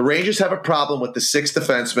 The Rangers have a problem with the 6th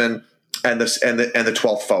defenseman and the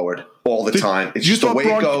 12th forward all the time. It's just the way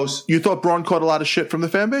it goes. You thought Braun caught a lot of shit from the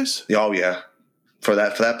fan base? Oh yeah, for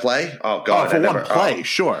that play. Oh god, one play,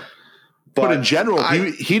 sure. But in general,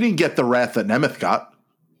 he didn't get the wrath that Nemeth got.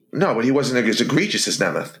 No, but he wasn't as egregious as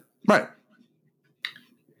Nemeth. Right.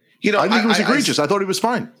 I think he was egregious. I thought he was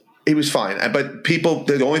fine. He was fine. But people,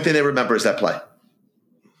 the only thing they remember is that play.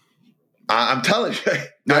 I'm telling you.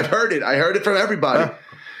 I've heard it. I heard it from everybody.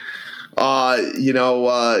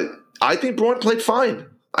 Yeah. I think Braun played fine.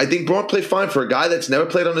 I think Braun played fine for a guy that's never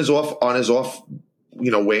played on his off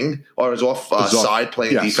wing or his off side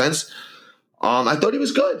playing defense. I thought he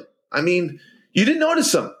was good. I mean, you didn't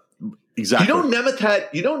notice him. Exactly.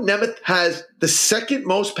 Nemeth has the second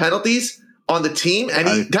most penalties on the team, and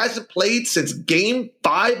he hasn't played since Game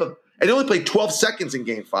 5 and he only played 12 seconds in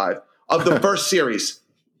Game 5 of the first series.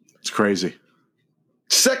 It's crazy.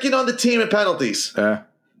 Second on the team in penalties. Yeah.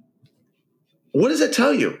 What does that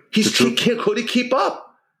tell you? Could he keep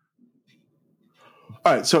up?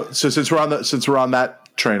 All right. So since we're on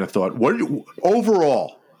that train of thought, what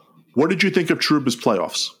did you think of Trouba's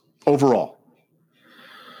playoffs overall?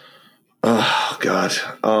 Oh God.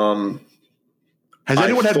 Has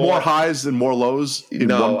anyone had more highs and more lows in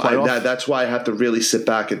one playoff? That's why I have to really sit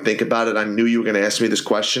back and think about it. I knew you were going to ask me this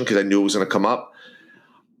question because I knew it was going to come up.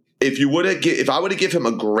 If I would have give him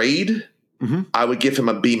a grade, I would give him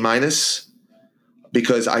a B-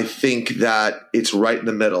 because I think that it's right in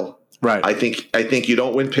the middle. Right. I think you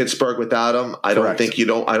don't win Pittsburgh without him. I don't think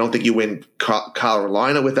you win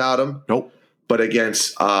Carolina without him.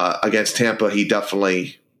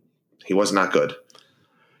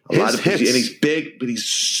 And he's big, but he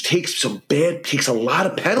takes a lot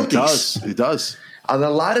of penalties. He does. And a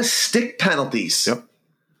lot of stick penalties. Yep.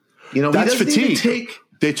 That's fatigue.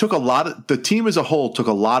 The team as a whole took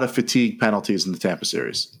a lot of fatigue penalties in the Tampa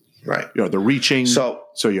series. Right. The reaching. So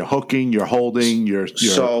you're hooking, you're holding, you're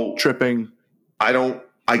tripping. I'm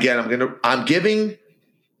giving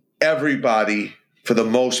everybody, for the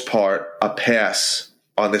most part, a pass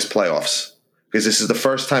on this playoffs because this is the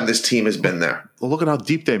first time this team has been there. Well, look at how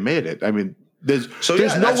deep they made it. I mean, there's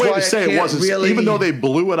no way to say it wasn't, even though they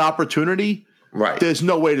blew an opportunity. Right. There's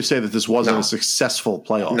no way to say that this wasn't a successful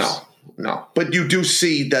playoffs. No. But you do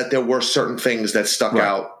see that there were certain things that stuck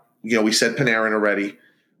out. We said Panarin already.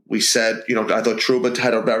 We said, I thought Trouba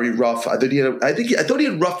had a very rough. I thought he had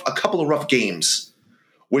a couple of rough games,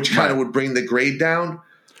 which kind of would bring the grade down.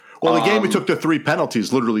 Well, the game we took the 3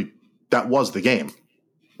 penalties, literally, that was the game.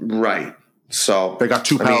 Right. So they got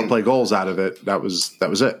 2 power play goals out of it. That was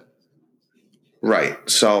it. Right.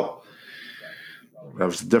 So that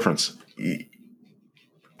was the difference.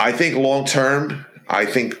 I think long term,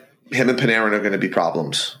 him and Panarin are going to be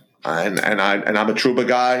problems. And I'm a Trouba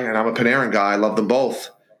guy and I'm a Panarin guy. I love them both.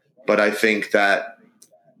 But I think that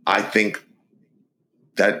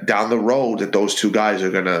down the road that those 2 guys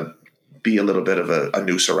are going to be a little bit of a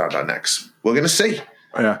noose around our necks. We're going to see.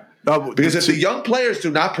 Yeah. No, because if the young players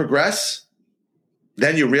do not progress,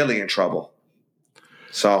 then you're really in trouble.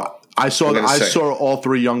 So I saw all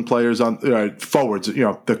 3 young players on forwards, the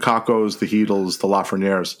Kakos, the Hedels, the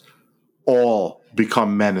Lafrenières, all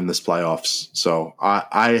become men in this playoffs. So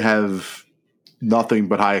I have nothing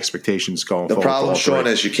but high expectations going forward. The problem, Shawn,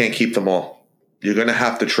 is you can't keep them all. You're going to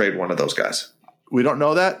have to trade one of those guys. We don't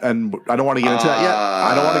know that, and I don't want to get into that yet.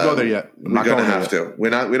 I don't want to go there yet. We're going to have to. We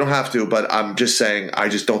don't have to, but I'm just saying I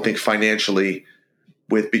just don't think financially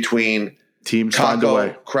between teams find a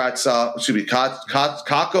way. Kako,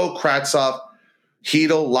 Kravtsov,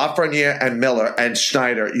 Hedel, Lafreniere, and Miller, and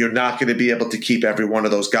Schneider, you're not going to be able to keep every one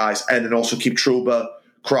of those guys, and then also keep Trouba,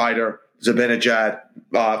 Kreider, Zibanejad,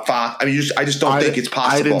 Fox. I mean, I just don't think it's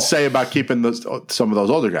possible. I didn't say about keeping some of those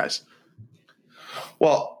older guys.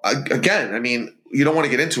 Well, again, I mean, you don't want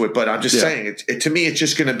to get into it, but I'm just saying, to me, it's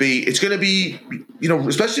just going to be,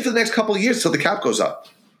 especially for the next couple of years till the cap goes up.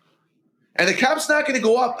 And the cap's not going to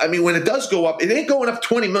go up. I mean, when it does go up, it ain't going up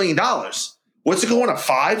 $20 million. What's it going up,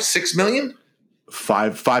 $5-6 million?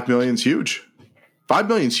 $5 million's huge. $5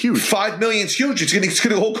 million's huge. $5 million's huge. It's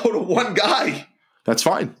going to all go to one guy. That's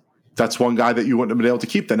fine. That's one guy that you wouldn't have been able to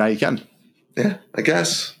keep. Then now you can. Yeah, I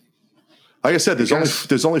guess. Like I said,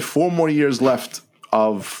 there's only 4 more years left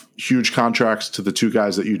of huge contracts to the 2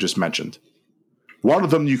 guys that you just mentioned. One of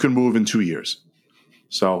them you can move in 2 years.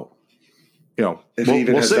 So, if he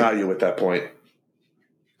even has value at that point.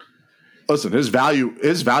 Listen, his value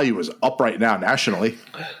is up right now nationally.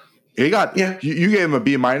 He got you gave him a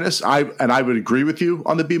B-. I would agree with you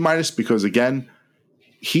on the B- because again,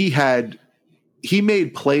 he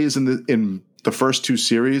made plays in the first 2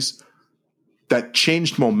 series that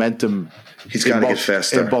changed momentum. He's got to get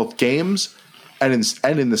faster in both games and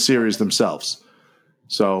in the series themselves.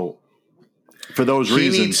 So for those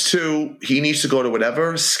reasons, he needs to go to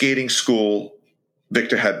whatever skating school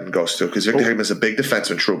Victor Hedman goes to, because Victor Hedman is a big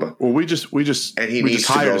defenseman, Trouba. Well, we just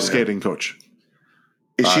hired a skating coach.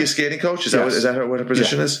 Is she a skating coach? Is that what her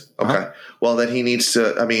position is? Okay. Uh-huh. Well, then he needs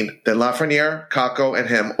to. I mean, then Lafreniere, Kako, and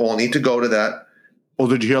him all need to go to that. Well,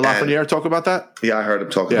 did you hear Lafreniere talk about that? Yeah, I heard him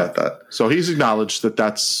talk about that. So he's acknowledged that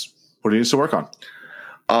that's what he needs to work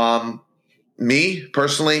on. Me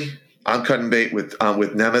personally, I'm cutting bait with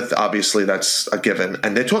Nemeth. Obviously, that's a given,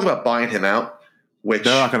 and they're talking about buying him out. Which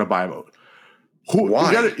they're not going to buy him out.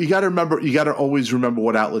 Why? You got to remember. You got to always remember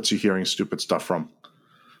what outlets you're hearing stupid stuff from.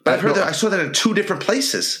 But I've heard that. I saw that in 2 different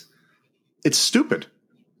places. It's stupid.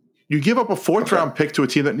 You give up a 4th round pick to a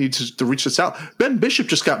team that needs to reach this out. Ben Bishop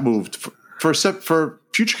just got moved for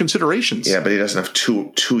future considerations. Yeah, but he doesn't have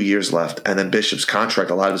two years left, and then Bishop's contract,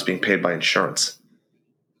 a lot of it is being paid by insurance.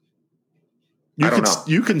 I don't know.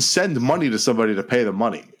 You can send money to somebody to pay the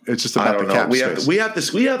money. It's just about the cap space.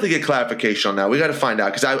 We have to get clarification on that. We got to find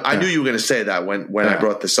out, because I knew you were going to say that when I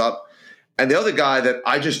brought this up. And the other guy that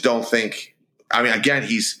I just don't think. I mean, again,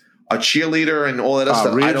 he's a cheerleader and all that other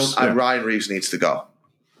stuff. Reeves, Ryan Reeves needs to go.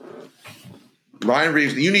 Ryan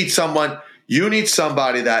Reeves, you need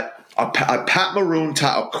somebody that a Pat Maroon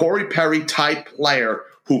type, a Corey Perry type player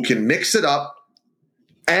who can mix it up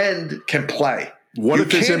and can play. What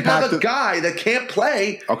if his impact? Have a guy that can't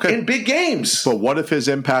play in big games. But what if his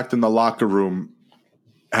impact in the locker room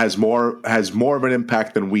has more of an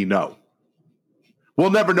impact than we know? We'll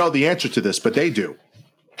never know the answer to this, but they do.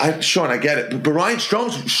 Shawn, I get it. But Ryan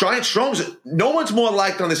Strom's, no one's more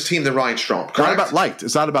liked on this team than Ryan Strome. Correct? Not about liked.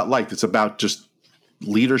 It's not about liked. It's about just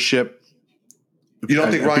leadership. You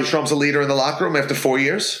don't think Ryan Strom's a leader in the locker room after 4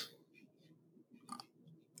 years?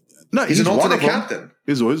 No, he's an alternate captain.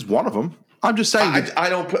 He's one of them. I'm just saying. I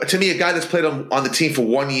don't. To me, a guy that's played on the team for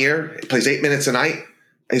 1 year, plays 8 minutes a night,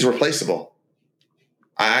 he's replaceable.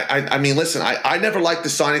 I mean, listen, I never liked the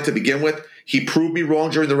signing to begin with. He proved me wrong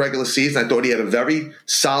during the regular season. I thought he had a very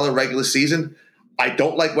solid regular season. I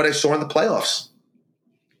don't like what I saw in the playoffs.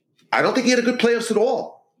 I don't think he had a good playoffs at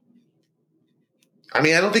all. I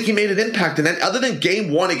mean, I don't think he made an impact. And then other than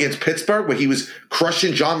game 1 against Pittsburgh, where he was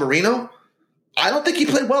crushing John Marino, I don't think he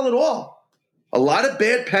played well at all. A lot of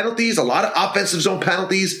bad penalties, a lot of offensive zone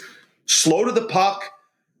penalties, slow to the puck.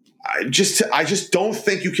 I just don't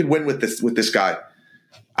think you can win with this guy.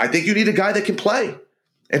 I think you need a guy that can play.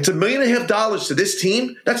 It's $1.5 million to this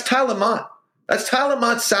team. That's Tyler Mott. That's Tyler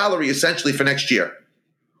Mott's salary essentially for next year.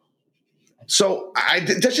 So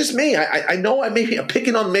that's just me. I know I'm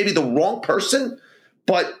picking on maybe the wrong person,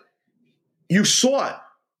 but you saw it.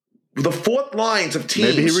 The fourth lines of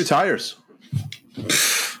teams. Maybe he retires.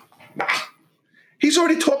 He's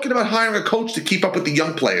already talking about hiring a coach to keep up with the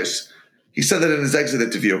young players. He said that in his exit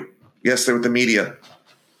interview yesterday with the media.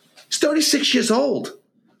 He's 36 years old.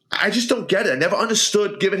 I just don't get it. I never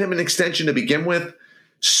understood giving him an extension to begin with.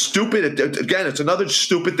 Stupid. Again, it's another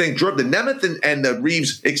stupid thing. The Nemeth and the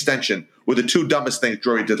Reeves extension were the two dumbest things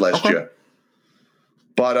Drury did last year.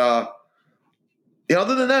 But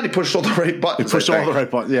other than that, he pushed all the right buttons. He pushed all the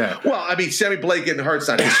right buttons, yeah. Well, I mean, Sammy Blake getting hurt's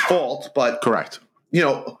not his fault, but correct. You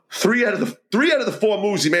know, three out of the 4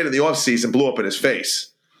 moves he made in the offseason blew up in his face.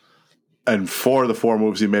 And 4 of the 4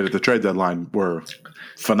 moves he made at the trade deadline were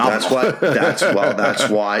phenomenal. That's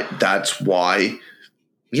why.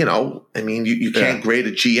 You know, I mean, you can't grade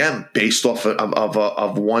a GM based off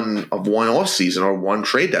of one offseason or one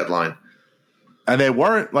trade deadline. And they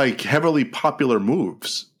weren't like heavily popular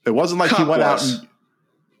moves. It wasn't like he went out and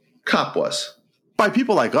Cop was by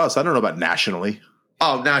people like us. I don't know about nationally.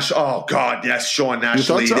 Oh, oh God, yes, Shawn,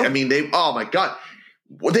 nationally. So? I mean, oh my God.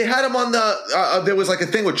 They had him on the there was like a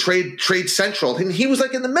thing with Trade Central, and he was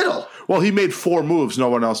like in the middle. Well, he made 4 moves. No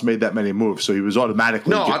one else made that many moves, so he was automatically.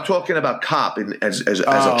 No, I'm talking about Cop as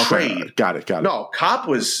a trade. Got it. No, Cop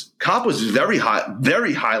was very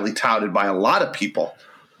highly touted by a lot of people.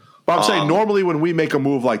 Well, I'm saying normally when we make a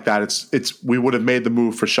move like that, it's we would have made the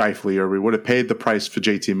move for Scheifele or we would have paid the price for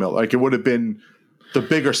JT Miller. Like it would have been the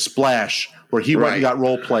bigger splash where he went and got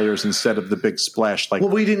role players instead of the big splash. Like,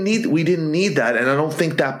 well, we didn't need that, and I don't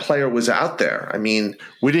think that player was out there. I mean,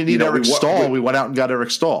 we didn't need Eric Stahl. We went out and got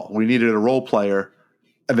Eric Stahl. We needed a role player,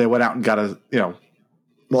 and they went out and got Eric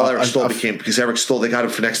Stahl became because Eric Stahl they got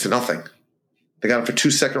him for next to nothing. They got him for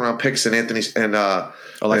 2 second-round picks and Anthony and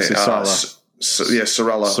Alexei Sorella.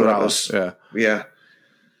 Sorella. Yeah.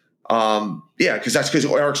 Because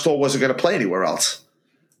Eric Stahl wasn't going to play anywhere else.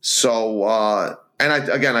 So. And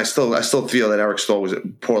I still feel that Eric Stahl was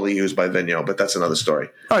poorly used by Vigneault, but that's another story.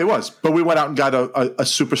 Oh, he was. But we went out and got a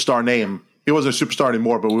superstar name. He wasn't a superstar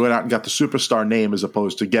anymore, but we went out and got the superstar name as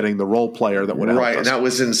opposed to getting the role player that would help us. Right, and that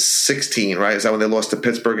was in 16, right? Is that when they lost to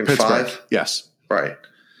Pittsburgh in 5? Yes. Right.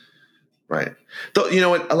 Though, you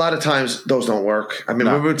know what? A lot of times those don't work. I mean,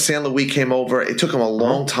 remember when San Luis came over? It took him a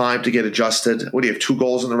long time to get adjusted. What do you have, 2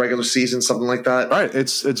 goals in the regular season, something like that? Right.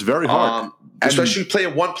 It's very hard. Especially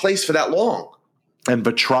playing one place for that long. And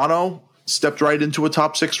Vetrano stepped right into a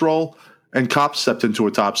top 6 role, and Kopp stepped into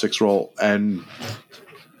a top 6 role, and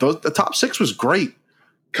the top 6 was great.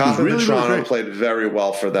 Kopp and Vetrano played very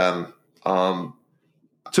well for them. To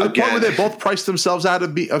the point where they both priced themselves out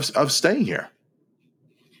of staying here.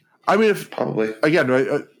 I mean,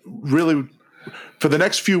 really, for the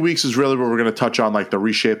next few weeks is really where we're going to touch on like the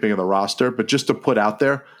reshaping of the roster. But just to put out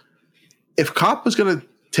there, if Kopp was going to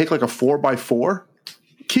take like a 4x4.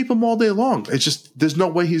 Keep him all day long. It's just there's no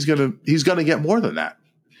way he's gonna get more than that.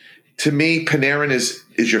 To me, Panarin is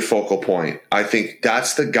your focal point. I think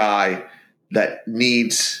that's the guy that you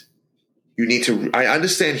need to. I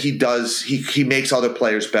understand he does. He makes other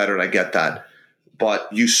players better, and I get that. But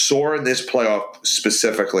you saw in this playoff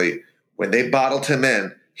specifically when they bottled him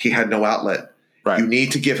in, he had no outlet. Right. You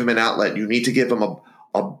need to give him an outlet. You need to give him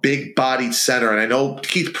a big bodied center. And I know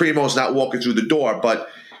Keith Primo's not walking through the door, but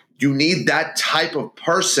you need that type of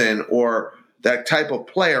person or that type of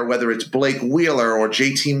player, whether it's Blake Wheeler or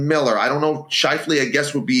JT Miller. I don't know. Scheifele, I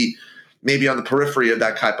guess, would be maybe on the periphery of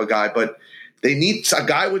that type of guy, but they need a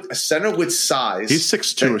guy with a center with size. He's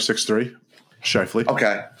 6'2" or 6'3", Scheifele.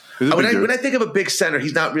 Okay. When I think of a big center,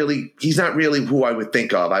 he's not really who I would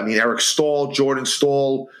think of. I mean, Eric Stahl, Jordan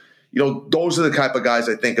Stahl, those are the type of guys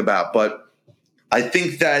I think about. But I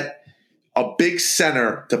think that a big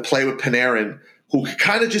center to play with Panarin who could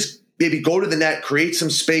kind of just maybe go to the net, create some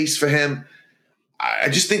space for him. I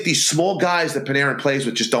just think these small guys that Panarin plays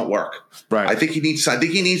with just don't work. Right. I think he needs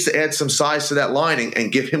to add some size to that line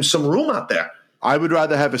and give him some room out there. I would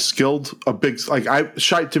rather have to me,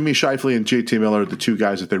 Scheifele and JT Miller are the two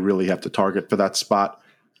guys that they really have to target for that spot.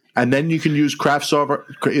 And then you can use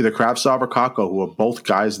either Kravtsov or Kakko, who are both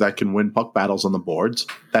guys that can win puck battles on the boards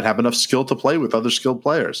that have enough skill to play with other skilled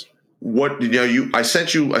players. I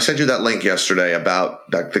sent you that link yesterday about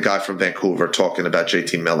the guy from Vancouver talking about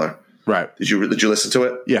JT Miller. Right. Did you listen to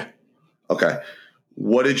it? Yeah. Okay.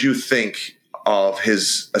 What did you think of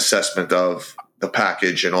his assessment of the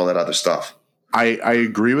package and all that other stuff? I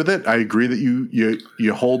agree with it. I agree that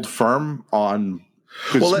you hold firm on.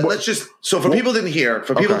 Well, let's just for people that didn't hear,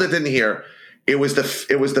 it was the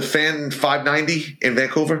Fan 590 in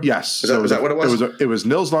Vancouver. Yes, was that what it was? It was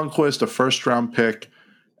Nils Lundqvist, a first round pick,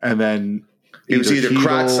 and then it was either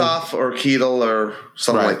Kravtsov or Keedle or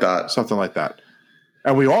something like that. Something like that.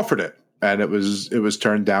 And we offered it, and it was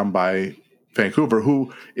turned down by Vancouver,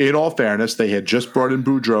 who, in all fairness, they had just brought in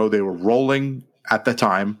Boudreau. They were rolling at the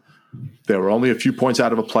time. They were only a few points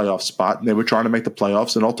out of a playoff spot, and they were trying to make the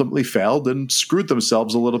playoffs and ultimately failed and screwed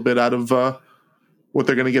themselves a little bit out of what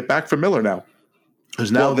they're going to get back from Miller now.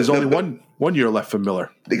 Because now there's only one year left for Miller.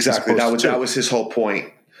 Exactly. That was his whole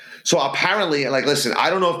point. So apparently, listen, I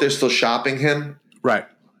don't know if they're still shopping him. Right.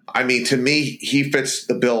 I mean, to me, he fits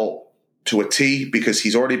the bill to a T because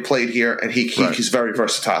he's already played here and he's very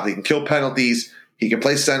versatile. He can kill penalties. He can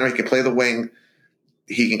play center. He can play the wing.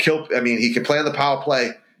 He can play on the power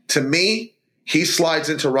play. To me, he slides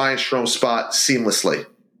into Ryan Strom's spot seamlessly.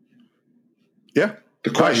 Yeah. The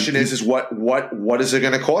question is what is it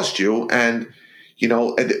going to cost you? And,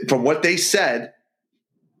 from what they said,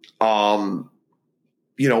 it's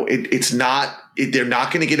not. They're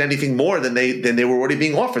not going to get anything more than they were already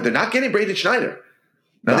being offered. They're not getting Braden Schneider.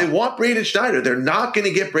 Now they want Braden Schneider. They're not going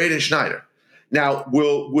to get Braden Schneider. Now,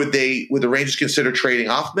 would the Rangers consider trading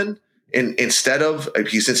Hoffman instead of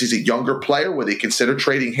since he's a younger player? Would they consider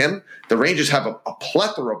trading him? The Rangers have a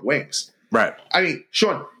plethora of wings. Right. I mean,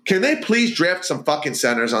 Shawn, can they please draft some fucking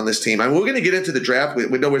centers on this team? I mean, we're going to get into the draft. We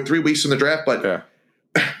know we're 3 weeks from the draft, but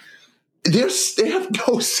they have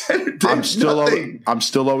no center. I'm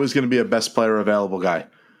still always going to be a best player available guy,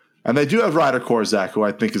 and they do have Ryder Korzak, who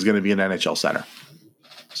I think is going to be an NHL center.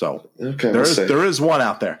 So there is one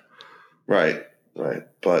out there. Right.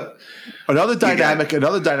 But another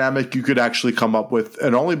dynamic you could actually come up with,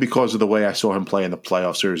 and only because of the way I saw him play in the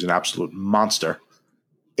playoffs, he was an absolute monster,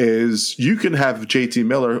 is you can have JT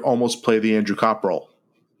Miller almost play the Andrew Kopp role,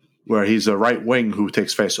 where he's a right wing who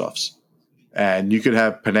takes faceoffs. And you could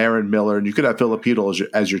have Panarin, Miller, and you could have Filipino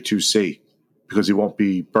as your 2C because he won't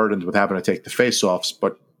be burdened with having to take the faceoffs,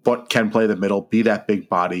 but can play the middle, be that big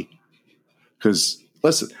body. Because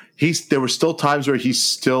listen, there were still times where he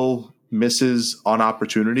still misses on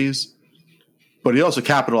opportunities, but he also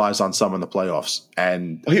capitalized on some in the playoffs.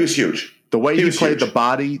 And he was huge. The way he played the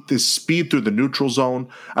body, the speed through the neutral zone.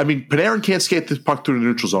 I mean, Panarin can't skate the puck through the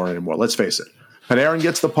neutral zone anymore. Let's face it. Panarin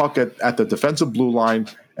gets the puck at the defensive blue line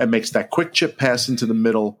and makes that quick chip pass into the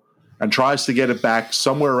middle and tries to get it back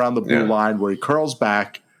somewhere around the blue line where he curls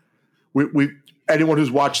back. Anyone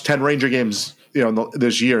who's watched 10 Ranger games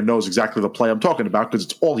this year knows exactly the play I'm talking about because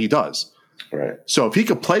it's all he does. Right. So if he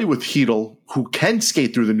could play with Hedl, who can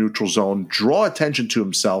skate through the neutral zone, draw attention to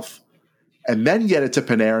himself, and then get it to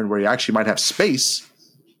Panarin where he actually might have space,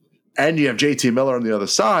 and you have JT Miller on the other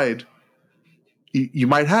side, you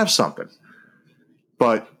might have something.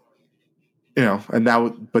 But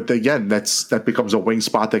again, that becomes a wing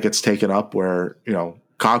spot that gets taken up where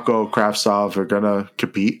Kakko, Kravtsov are going to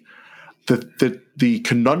compete. The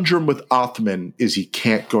conundrum with Othman is he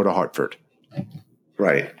can't go to Hartford,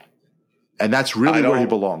 right? And that's really where he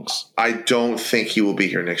belongs. I don't think he will be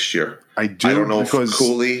here next year. I don't know because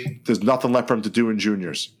Cooley, there's nothing left for him to do in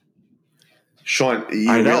juniors. Shawn, do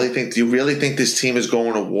you really think this team is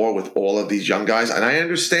going to war with all of these young guys? And I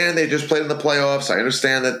understand they just played in the playoffs. I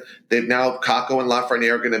understand that they've now Kakko and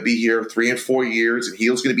Lafreniere are going to be here 3 and 4 years, and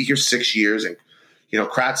Heel's going to be here 6 years, and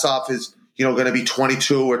Kravtsov is going to be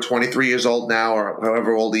 22 or 23 years old now, or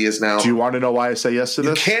however old he is now. Do you want to know why I say yes to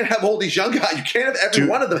this? You can't have all these young guys. You can't have every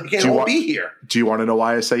one of them. They can't all be here. Do you want to know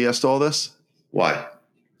why I say yes to all this? Why?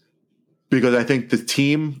 Because I think the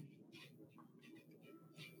team,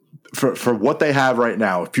 for what they have right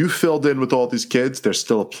now, if you filled in with all these kids, they're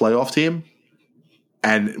still a playoff team.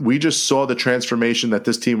 And we just saw the transformation that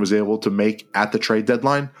this team was able to make at the trade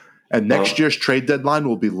deadline. And next year's trade deadline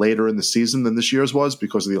will be later in the season than this year's was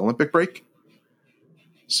because of the Olympic break.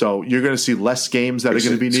 So you're going to see less games that are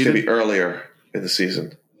going to be needed. It's going to be earlier in the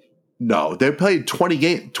season. No, they played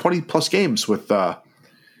 20 plus games with the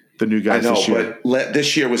new guys this year. But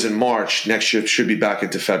this year was in March. Next year should be back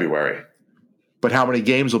into February. But how many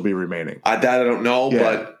games will be remaining? That I don't know.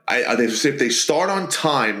 Yeah. But if they start on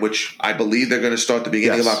time, which I believe they're going to start the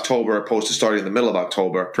beginning of October opposed to starting in the middle of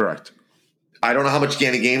October. Correct. I don't know how much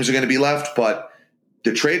games are going to be left, but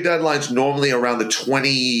the trade deadline's normally around the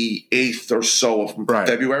 28th or so of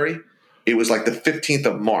February. It was like the 15th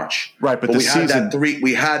of March. Right, but we had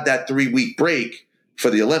that 3-week break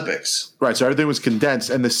for the Olympics. Right, so everything was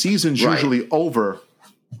condensed, and the season's usually over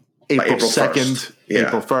April 2nd,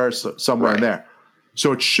 April 1st, somewhere in there.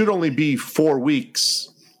 So it should only be 4 weeks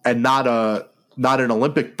and not an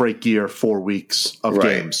Olympic break year, 4 weeks of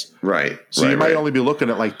games. Right. So you might only be looking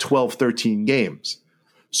at like 12, 13 games.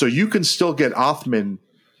 So you can still get Othman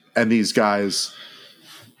and these guys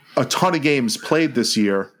a ton of games played this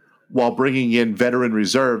year while bringing in veteran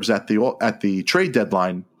reserves at the trade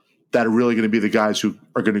deadline that are really going to be the guys who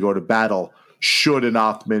are going to go to battle should an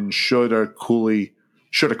Othman, should a Cooley,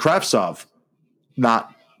 should a Kravtsov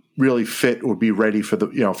not really fit or be ready for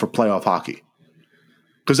for playoff hockey.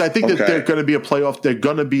 Because I think that they're going to be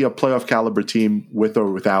a playoff caliber team with or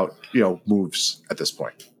without moves at this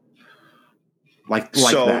point. Like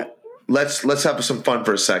that. Let's have some fun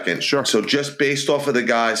for a second. Sure. So just based off of the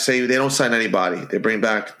guys, say they don't sign anybody, they bring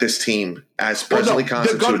back this team as presently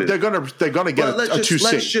constituted. They're gonna get a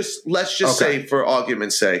 2C. Let's just say, for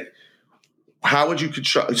argument's sake, how would you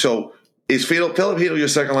construct? So is Philip Hedl your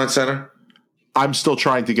second line center? I'm still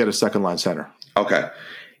trying to get a second line center. Okay.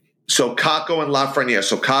 So Kakko and Lafreniere.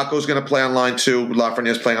 So Kakko's going to play on line 2.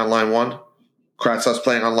 Lafreniere's playing on line 1. Kravtsov's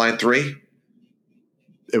playing on line 3.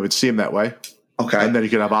 It would seem that way. Okay. And then you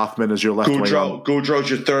could have Othman as your left wing. Goudreau's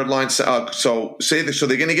your third line. So they're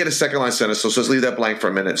going to get a second line center. So let's leave that blank for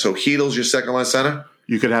a minute. So Hedl's your second line center?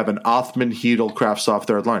 You could have an Othman, Hedl, Kravtsov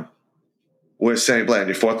third line. We're saying Bland,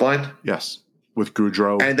 your fourth line? Yes. With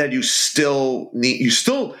Goudreau. And then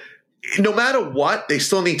no matter what, they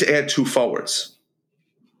still need to add 2 forwards.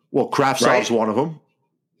 Well, Kravtsov's one of them.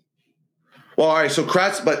 Well, all right. So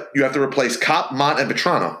but you have to replace Kopp, Mott, and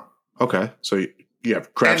Vetrano. Okay. So you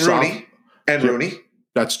have Kravtsov. And Rooney.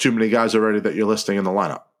 That's too many guys already that you're listing in the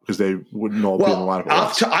lineup because they wouldn't all be in the lineup.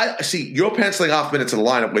 I see you're penciling Othman into the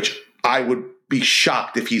lineup, which I would be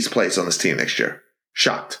shocked if he's plays on this team next year.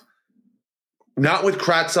 Shocked. Not with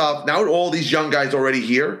Kravtsov. Not with all these young guys already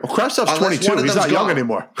here. Well, Kravtsov's 22. He's not young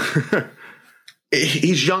anymore.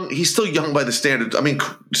 He's young. He's still young by the standards. I mean,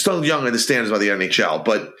 still young by the standards by the NHL.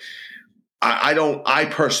 But I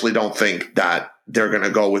personally don't think that they're going to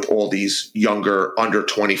go with all these younger, under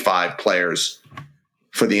 25 players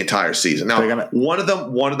for the entire season. Now, one of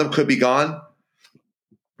them could be gone.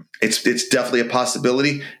 It's definitely a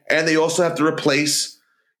possibility, and they also have to replace.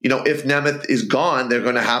 If Nemeth is gone, they're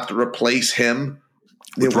going to have to replace him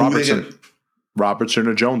with Robertson. Robertson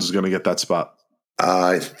or Jones is going to get that spot.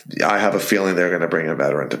 I have a feeling they're going to bring a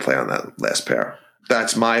veteran to play on that last pair.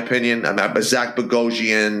 That's my opinion. Zach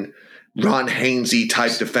Bogosian, Ron Hainsey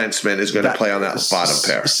type defenseman is going to play on that bottom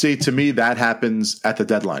pair. See, to me, that happens at the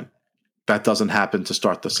deadline. That doesn't happen to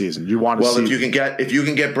start the season. You want to see. Well, if you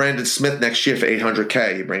can get Brandon Smith next year for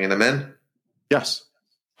 $800K, you bringing him in? Yes,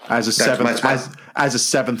 as a seventh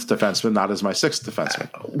defenseman, not as my sixth defenseman.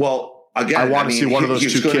 Well, again, I want to see one of those two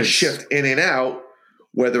kids. He's going to kids shift in and out.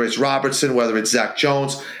 Whether it's Robertson, whether it's Zach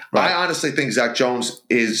Jones. Right. I honestly think Zach Jones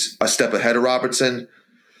is a step ahead of Robertson.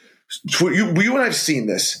 You and I have seen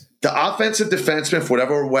this. The offensive defenseman, for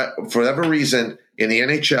whatever reason, in the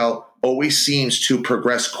NHL, always seems to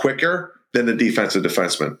progress quicker than the defensive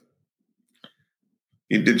defenseman.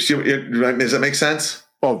 Does that make sense?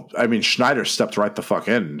 Well, I mean, Schneider stepped right the fuck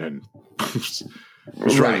in and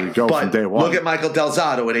was ready to go from day one. Look at Michael Del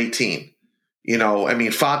Zotto at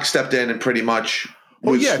 18. Fox stepped in and pretty much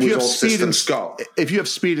if you have speed and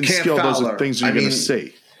skill, those are things you're going to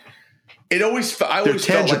see. I always felt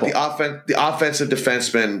like the offensive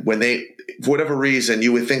defenseman, when they, for whatever reason,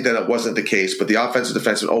 you would think that it wasn't the case, but the offensive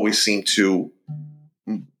defenseman always seemed to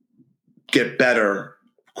get better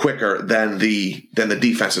quicker than the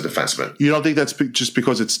defensive defenseman. You don't think that's just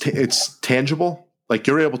because it's tangible? Like,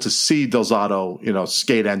 you're able to see Del Zotto,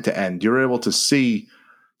 skate end to end. You're able to see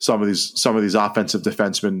some of these offensive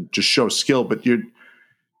defensemen just show skill, but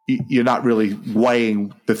you're not really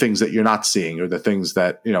weighing the things that you're not seeing, or the things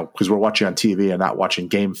that, because we're watching on TV and not watching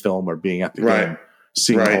game film or being at the game,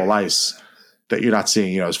 seeing the whole ice, that you're not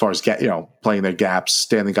seeing, as far as playing their gaps,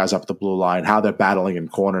 standing guys up at the blue line, how they're battling in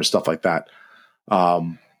corners, stuff like that.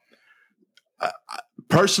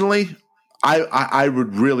 Personally, I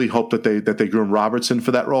would really hope that they groom Robertson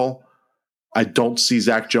for that role. I don't see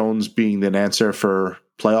Zach Jones being an answer for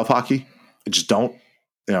playoff hockey. I just don't.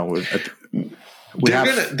 You know,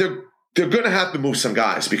 they're gonna have to move some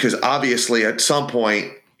guys because obviously at some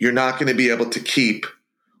point you're not going to be able to keep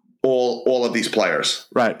all of these players.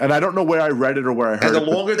 Right. And I don't know where I read it or where I heard it. And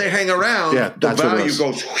the longer they hang around, the value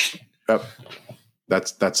goes. Yep.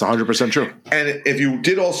 That's 100% true. And if you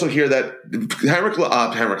did also hear that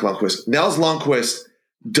Nels Lundqvist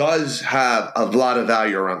does have a lot of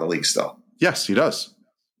value around the league still. Yes, he does.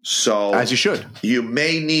 So as you should. You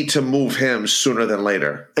may need to move him sooner than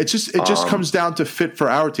later. It just comes down to fit for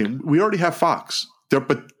our team. We already have Fox.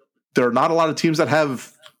 But there are not a lot of teams that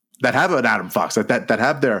have an Adam Fox that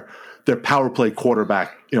have their power play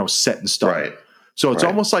quarterback, set in stone. Right. So it's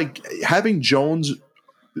almost like having Jones.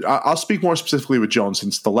 I'll speak more specifically with Jones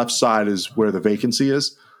since the left side is where the vacancy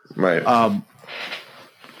is. Right.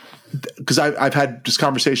 Because I've had this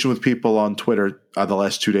conversation with people on Twitter the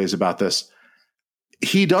last 2 days about this.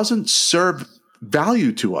 He doesn't serve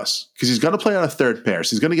value to us because he's going to play on a third pair.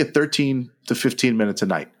 So he's going to get 13 to 15 minutes a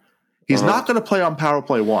night. He's not going to play on power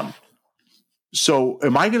play 1. So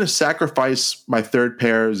am I going to sacrifice my third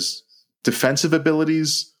pair's defensive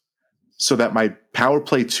abilities so that my power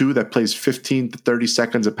play 2 that plays 15 to 30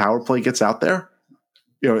 seconds of power play gets out there,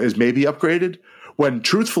 is maybe upgraded? When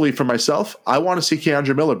truthfully for myself, I want to see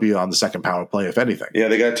Keandre Miller be on the second power play, if anything. Yeah,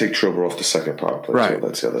 they got to take Trouba off the second power play. Right. Too.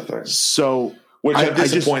 That's the other thing. So, which I'm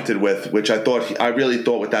disappointed with. Which I really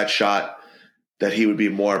thought with that shot that he would be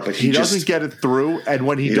more, but he doesn't get it through. And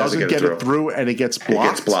when he doesn't get it through and it gets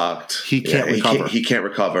blocked, he can't recover. He can't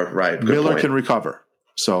recover. Right. Good Miller point. can recover.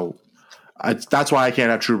 So that's why I can't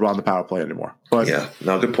have Trouba on the power play anymore. But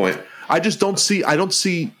good point. I don't see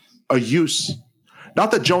a use.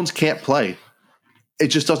 Not that Jones can't play. It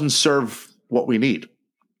just doesn't serve what we need.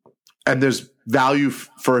 And there's value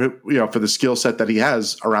for the skill set that he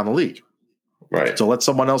has around the league. Right. So let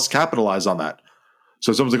someone else capitalize on that.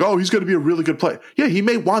 So someone's like, oh, he's going to be a really good player. Yeah, he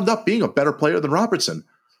may wind up being a better player than Robertson,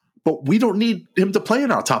 but we don't need him to play in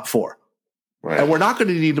our top 4. Right. And we're not going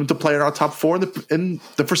to need him to play in our top 4 in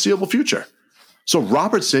the foreseeable future. So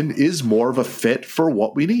Robertson is more of a fit for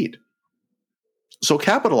what we need. So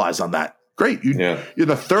capitalize on that. Great. In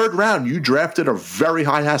the third round, you drafted a very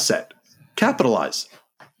high asset. Capitalize.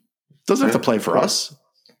 Doesn't have to play for us.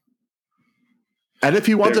 And if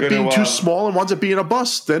he winds up being too small and winds up being a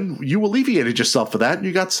bust, then you alleviated yourself for that, and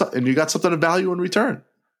you got something of value in return.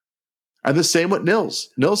 And the same with Nils.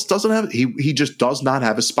 Nils doesn't have he just does not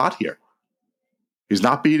have a spot here. He's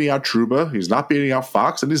not beating out Trouba, he's not beating out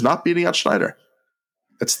Fox, and he's not beating out Schneider.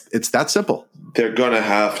 It's that simple. They're gonna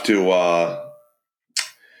have to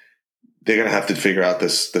figure out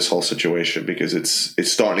this whole situation because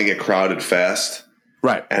it's starting to get crowded fast.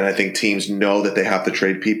 Right. And I think teams know that they have to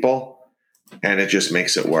trade people. And it just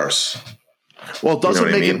makes it worse. Well, it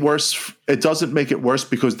doesn't make it worse. It doesn't make it worse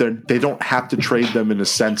because they don't have to trade them in a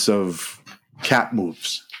sense of cap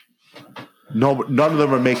moves. No, none of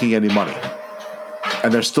them are making any money,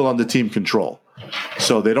 and they're still under team control.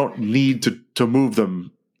 So they don't need to move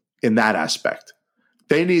them in that aspect.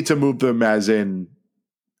 They need to move them as in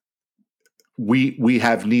we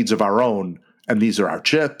have needs of our own, and these are our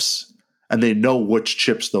chips, and they know which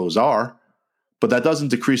chips those are. But that doesn't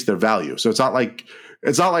decrease their value. So it's not like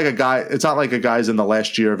a guy's in the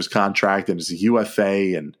last year of his contract and it's a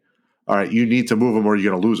UFA and all right, you need to move him or you're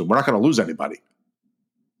going to lose him. We're not going to lose anybody.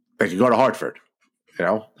 They can go to Hartford,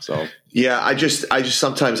 So yeah, I just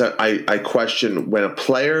sometimes I question when a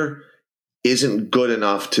player isn't good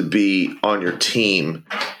enough to be on your team.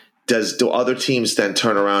 Do other teams then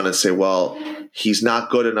turn around and say, well, he's not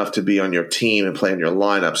good enough to be on your team and play in your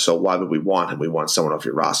lineup, so why would we want him? We want someone off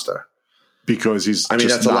your roster. Because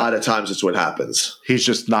that's a lot of times it's what happens. He's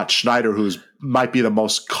just not Schneider, who's might be the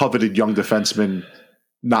most coveted young defenseman,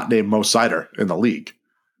 not named Mo Seider in the league.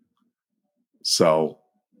 So,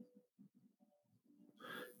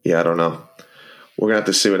 yeah, I don't know. We're gonna have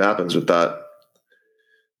to see what happens with that.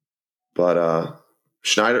 But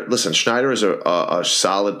Schneider is a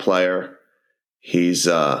solid player. He's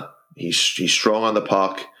strong on the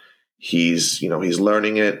puck. He's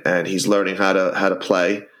learning it and he's learning how to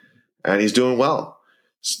play. And he's doing well.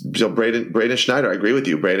 So Braden Schneider, I agree with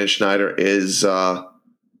you. Braden Schneider is the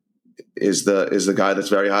guy that's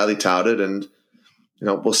very highly touted, and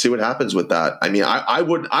we'll see what happens with that. I mean, I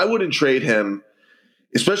wouldn't trade him,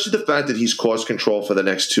 especially the fact that he's cost control for the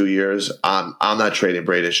next 2 years. I'm not trading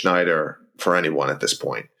Braden Schneider for anyone at this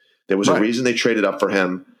point. There was a reason they traded up for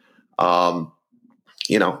him. So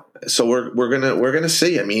we're gonna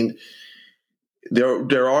see. I mean,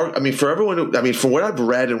 there are. I mean, for everyone. From what I've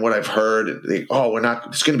read and what I've heard, we're not.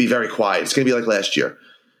 It's going to be very quiet. It's going to be like last year.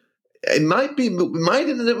 It might be.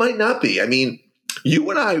 It might not be. I mean, you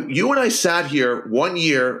and I sat here 1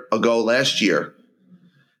 year ago last year,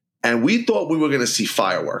 and we thought we were going to see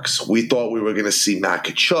fireworks. We thought we were going to see Matt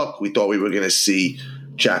Tkachuk. We thought we were going to see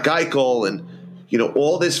Jack Eichel, and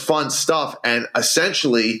all this fun stuff. And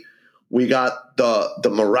essentially, we got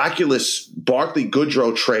the miraculous Barclay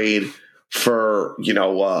Goodrow trade for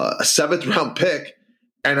a 7th round pick,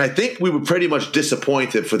 and I think we were pretty much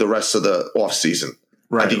disappointed for the rest of the offseason.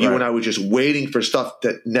 Right, I think you and I were just waiting for stuff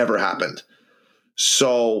that never happened.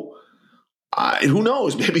 So who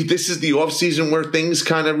knows? Maybe this is the offseason where things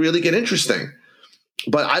kind of really get interesting.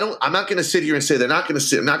 But I'm not going to sit here and say they're not going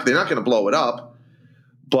to blow it up.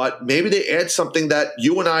 But maybe they add something that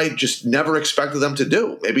you and I just never expected them to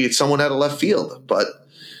do. Maybe it's someone out of left field, but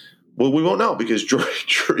we won't know because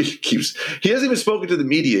Drury he hasn't even spoken to the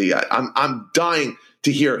media yet. I'm dying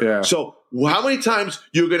to hear. Yeah. So how many times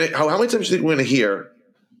do you think we're going to hear?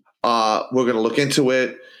 We're going to look into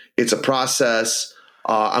it. It's a process.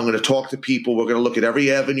 I'm going to talk to people. We're going to look at every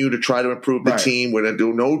avenue to try to improve the team. We're going to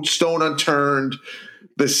do no stone unturned.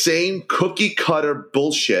 The same cookie cutter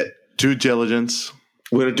bullshit. Due diligence.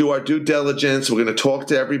 We're going to do our due diligence. We're going to talk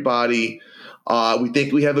to everybody. We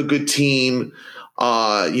think we have a good team.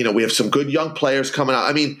 We have some good young players coming out.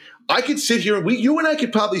 I mean, I could sit here you and I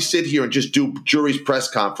could probably sit here and just do Drury's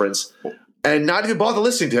press conference and not even bother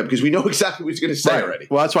listening to him because we know exactly what he's going to say already.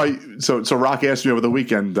 Well, that's why. So Rock asked me over the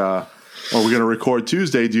weekend, are we going to record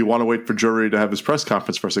Tuesday? Do you want to wait for Drury to have his press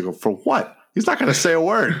conference first? I go, for what? He's not going to say a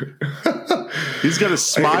word. He's going to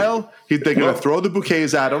smile. They're going to throw the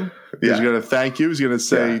bouquets at him. He's going to thank you. He's going to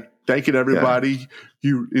say thank you to everybody.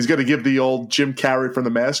 Yeah. He's going to give the old Jim Carrey from The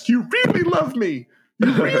Mask. You really love me.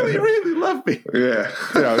 You really, really love me. Yeah.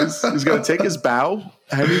 He's going to take his bow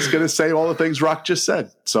and he's going to say all the things Rock just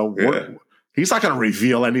said. So he's not going to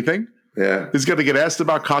reveal anything. Yeah, he's going to get asked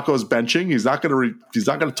about Kakko's benching. He's not going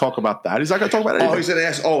to talk about that. He's not going to talk about anything. Oh, he's going to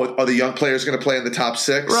ask. Oh, are the young players going to play in the top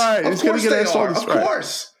 6? Right. Of course they are. Of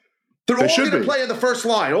course, they're all going to play in the first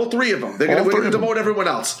line. All 3 of them. They're going to demote everyone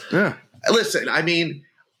else. Yeah. Listen, I mean,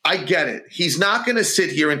 I get it. He's not going to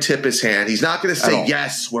sit here and tip his hand. He's not going to say,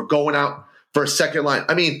 "Yes, we're going out for a second line."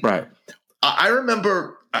 I mean, right. I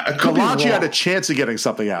remember Kalachi had a chance of getting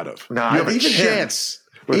something out of. No, you have a chance.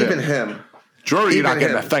 Even him. Drury, you're not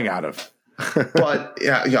getting a thing out of. But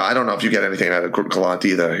yeah, I don't know if you get anything out of Gallant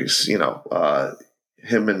either. He's,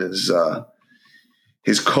 him and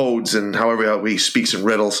his codes and however he speaks in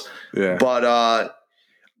riddles. Yeah. But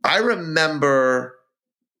I remember,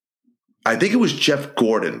 I think it was Jeff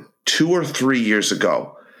Gordon 2 or 3 years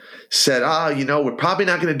ago said, we're probably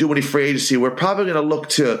not going to do any free agency. We're probably going to look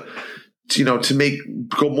to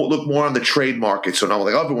look more on the trade market. So now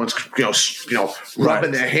everyone's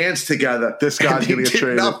rubbing their hands together. This guy's going to get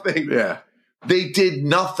traded. Nothing. Yeah. They did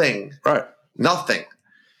nothing. Right. Nothing.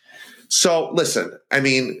 So listen, I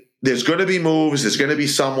mean, there's going to be moves. There's going to be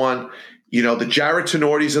someone, the Jared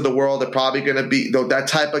Tenordis of the world are probably going to be, that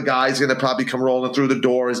type of guy is going to probably come rolling through the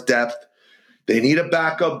door as depth. They need a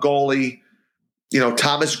backup goalie,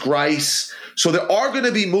 Thomas Greiss. So there are going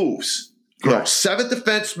to be moves. 7th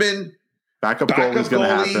defenseman, backup goalie is going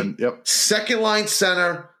to happen. Yep. Second line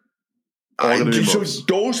center. So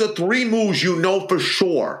those are 3 moves for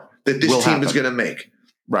sure that this team is going to make.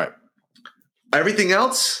 Right. Everything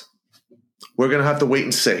else, we're going to have to wait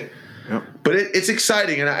and see. Yep. But it's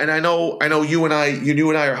exciting, and I know you and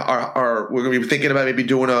I are we're going to be thinking about maybe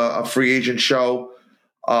doing a free agent show.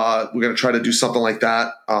 We're going to try to do something like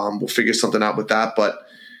that. We'll figure something out with that. But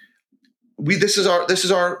this is our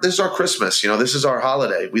Christmas. This is our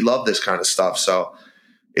holiday. We love this kind of stuff. So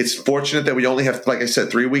it's fortunate that we only have, like I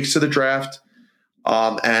said, 3 weeks to the draft.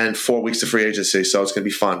 And 4 weeks to free agency, so it's going to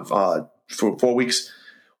be fun. For 4 weeks,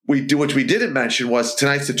 which we didn't mention was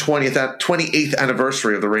tonight's the 28th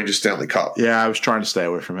anniversary of the Rangers Stanley Cup. Yeah, I was trying to stay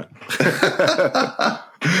away from it.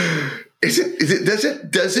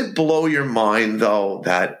 Does it blow your mind though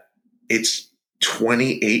that it's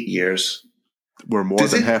 28 years? We're more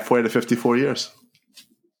than halfway to 54 years.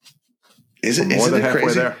 Isn't it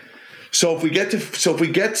crazy? There. So if we get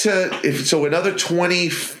to another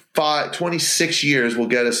 26 years will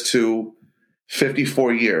get us to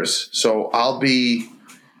 54 years. So I'll be,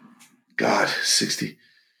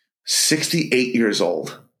 68 years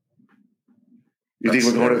old. You think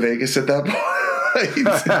we're going to Vegas at that point?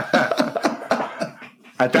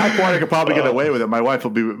 At that point, I could probably get away with it. My wife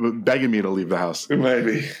will be begging me to leave the house.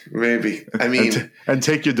 Maybe. I mean, and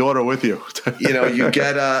take your daughter with you. You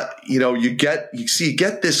get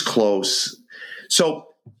this close. So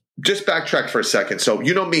just backtrack for a second. So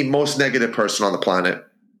you know me, most negative person on the planet.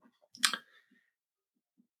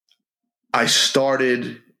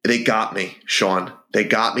 They got me, Shawn. They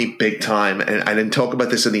got me big time. And I didn't talk about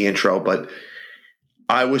this in the intro, but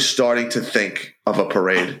I was starting to think of a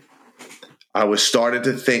parade. I was starting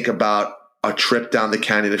to think about a trip down the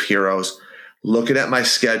Canyon of Heroes, looking at my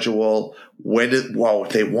schedule. If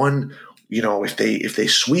they won, if they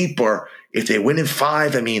sweep or if they win in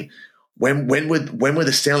 5, I mean, when would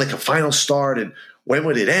the Stanley Cup final start and when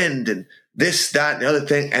would it end and this, that, and the other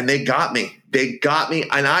thing? And they got me. They got me.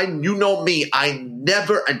 And you know me, I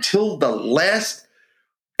never, until they're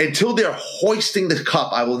hoisting the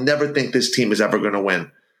cup, I will never think this team is ever going to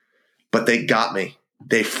win. But they got me.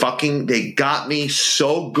 They got me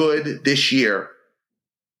so good this year.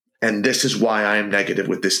 And this is why I am negative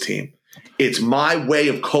with this team. It's my way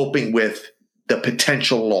of coping with the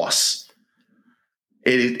potential loss.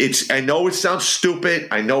 I know it sounds stupid.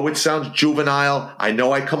 I know it sounds juvenile. I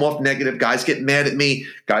know I come off negative. Guys get mad at me.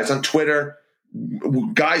 Guys on Twitter,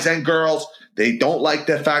 guys and girls, they don't like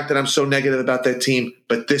the fact that I'm so negative about that team.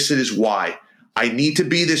 But this is why. I need to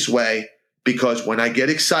be this way because when I get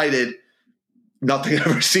excited, nothing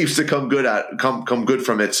ever seems to come good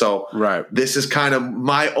from it. So This is kind of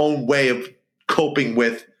my own way of coping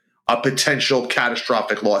with a potential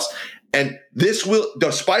catastrophic loss. And this will,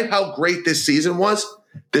 despite how great this season was,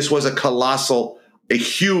 this was a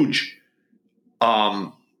huge,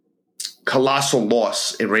 colossal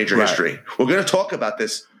loss in Ranger history. We're going to talk about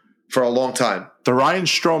this for a long time. The Ryan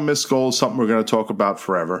Strome missed goal is something we're going to talk about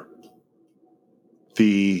forever.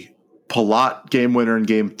 The Palat game winner in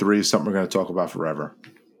Game 3 is something we're going to talk about forever.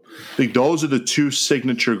 I think those are the two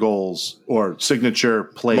signature goals or signature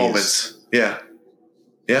plays. Moments. Yeah.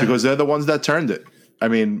 Because they're the ones that turned it. I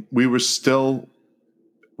mean, we were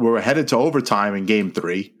headed to overtime in Game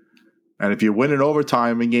 3. And if you win in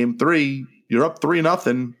overtime in Game 3, you're up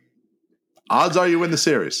 3-0. Odds are you win the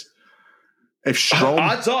series. If Strome,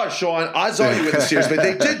 odds are, Shawn, you win the series. But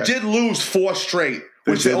they did lose 4 straight,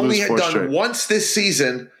 which they only had done once this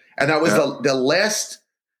season. And that was the last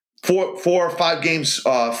 4 or 5 games,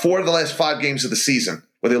 4 of the last 5 games of the season,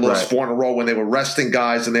 where they lost 4 in a row when they were resting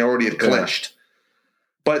guys and they already had clinched.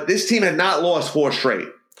 But this team had not lost 4 straight.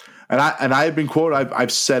 And I have been quoted.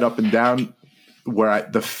 I've said up and down where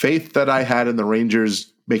the faith that I had in the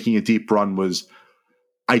Rangers making a deep run was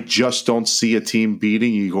I just don't see a team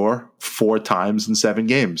beating Igor 4 times in 7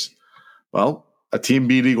 games. Well, a team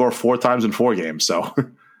beat Igor 4 times in 4 games. So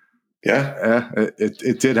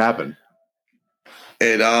it did happen.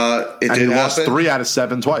 It did happen. Lost 3 out of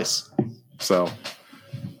 7 twice. So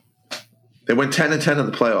they went 10-10 in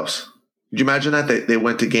the playoffs. Could you imagine that they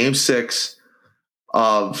went to Game 6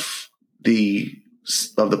 of Eastern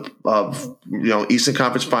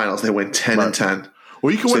Conference Finals? They went 10-10.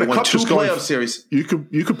 Well, you can win a cup. 2 playoff series. You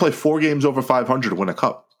could play 4 games over 500 to win a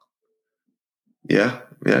cup. Yeah,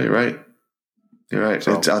 you're right. You're right.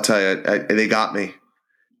 So, I'll tell you, they got me,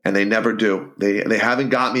 and they never do. They haven't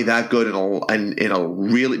got me that good in a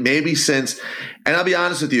really maybe since. And I'll be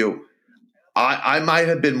honest with you. I might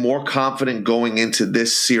have been more confident going into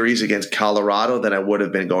this series against Colorado than I would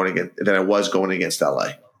have been going against LA.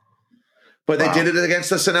 But they did it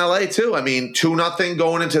against us in LA too. I mean, 2-0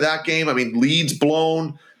 going into that game. I mean, leads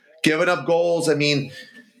blown, giving up goals. I mean,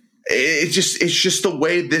 it's just the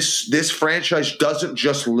way this franchise doesn't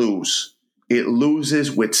just lose. It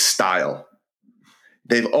loses with style.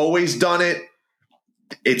 They've always done it.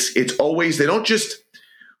 It's always they don't just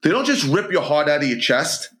rip your heart out of your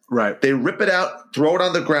chest. Right. They rip it out, throw it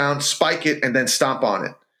on the ground, spike it, and then stomp on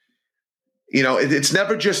it. It's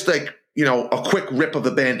never just like, a quick rip of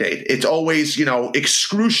the Band-Aid. It's always,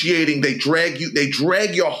 excruciating. They drag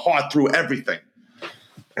your heart through everything.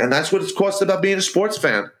 And that's what it's cost about being a sports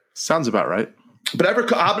fan. Sounds about right. But I'm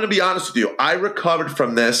going to be honest with you. I recovered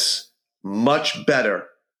from this much better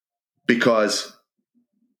because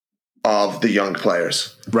of the young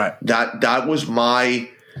players. Right. That was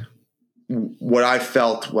what I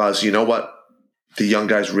felt was, you know what? The young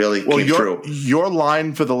guys really came through. Your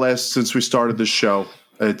line for since we started this show,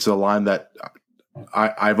 it's a line that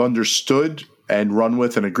I've understood and run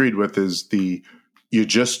with and agreed with is you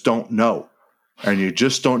just don't know. And you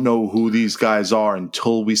just don't know who these guys are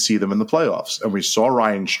until we see them in the playoffs. And we saw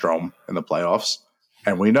Ryan Strome in the playoffs,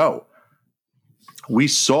 and we know. We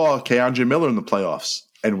saw Keandre Miller in the playoffs,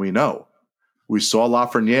 and we know. We saw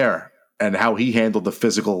Lafreniere and how he handled the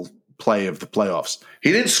physical play of the playoffs.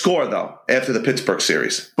 He didn't score, though, after the Pittsburgh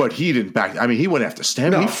series. But he didn't he went after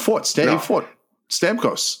Stamkos. No. He fought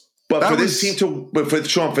Stamkos. But for this team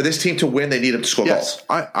to win, they need him to score goals.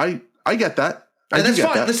 I get that. And that's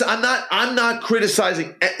fine. Listen, I'm not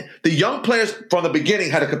criticizing. The young players from the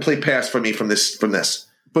beginning had a complete pass for me from this.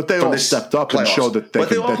 But they all stepped up and showed that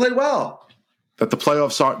they all played well. That the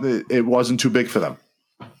playoffs it wasn't too big for them.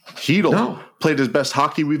 Hedl played his best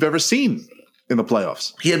hockey we've ever seen in the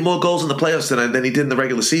playoffs. He had more goals in the playoffs than he did in the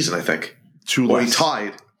regular season, I think. Or he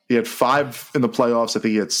tied. He had 5 in the playoffs. I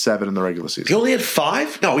think he had 7 in the regular season. He only had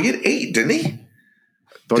 5? No, he had 8, didn't he?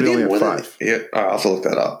 Thought he only had 5. Yeah, I'll have to look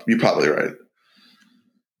that up. You're probably right.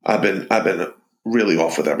 I've been really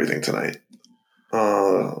off with everything tonight.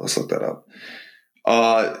 Let's look that up.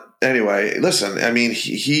 Anyway, listen. I mean,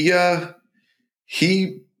 he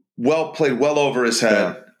played well over his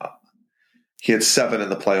head. Yeah. He had 7 in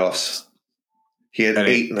the playoffs. He had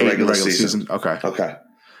 8 in the regular season. Okay.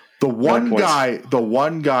 The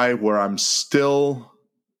one guy where I'm still,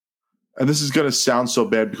 and this is going to sound so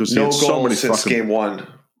bad because no goals since game 1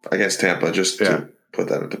 against Tampa. Just to put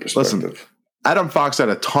that into perspective. Listen, Adam Fox had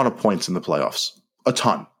a ton of points in the playoffs, a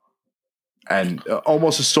ton, and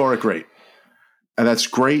almost historic rate, and that's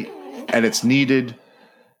great, and it's needed.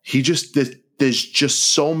 There's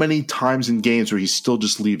just so many times in games where he still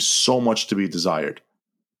just leaves so much to be desired.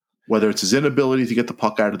 Whether it's his inability to get the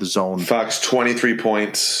puck out of the zone. Fox, 23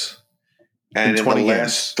 points. And in the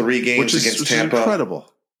last 3 games against Tampa.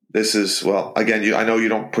 Incredible. This is, well, again, I know you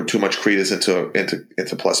don't put too much credence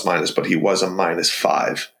into plus minus, but he was a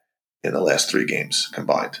 -5 in the last 3 games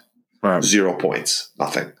combined. Right. 0 points.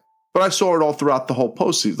 Nothing. But I saw it all throughout the whole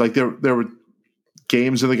postseason. Like there were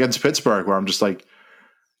games against Pittsburgh where I'm just like,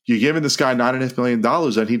 you're giving this guy $9.5 million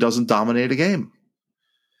and he doesn't dominate a game.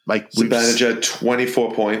 Like Zibanejad,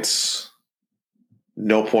 24 points,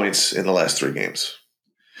 no points in the last 3 games.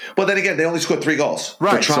 Well, then again, they only scored 3 goals.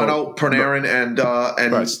 Right. Petrano, Panarin, and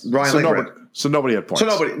Ryan Lindgren. So nobody had points.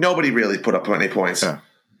 So nobody really put up any points. Yeah.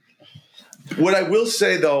 What I will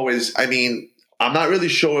say, though, is, I mean, I'm not really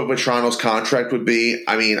sure what Petrano's contract would be.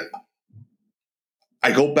 I mean,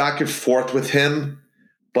 I go back and forth with him,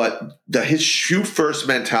 but his shoot first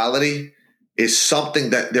mentality is something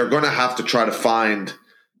that they're going to have to try to find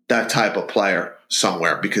that type of player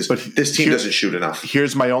somewhere because this team doesn't shoot enough.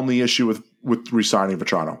 Here's my only issue with re-signing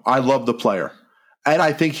Vetrano. I love the player, and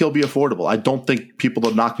I think he'll be affordable. I don't think people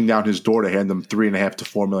are knocking down his door to hand him $3.5 to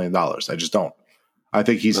 $4 million. I just don't. I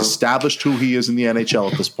think he's established who he is in the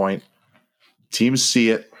NHL at this point. Teams see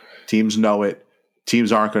it. Teams know it.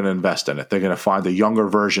 Teams aren't going to invest in it. They're going to find a younger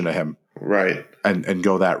version of him, right, and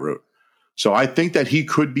go that route. So I think that he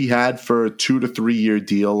could be had for a 2 to 3 year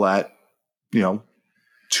deal at,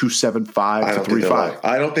 275 to 35.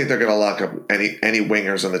 I don't think they're going to lock up any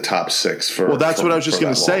wingers in the top 6 for. Well, that's what I was just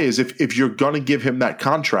going to say. Is if you're going to give him that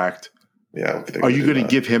contract, are you going to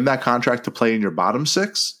give him that contract to play in your bottom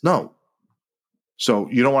 6? No. So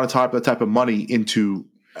you don't want to tie up that type of money into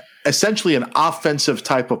essentially an offensive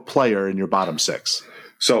type of player in your bottom 6.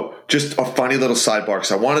 So just a funny little sidebar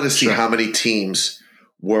because I wanted to see how many teams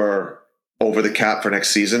were over the cap for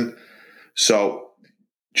next season. So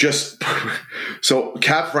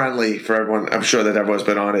cap friendly for everyone, I'm sure that everyone's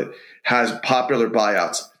been on it, has popular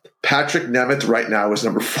buyouts. Patrick Nemeth right now is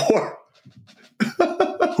number 4.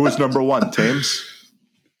 Who is number 1? Thames?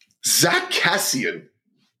 Zach Kassian.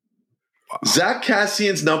 Wow. Zach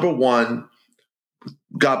Kassian's number 1.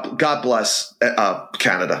 God bless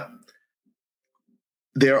Canada.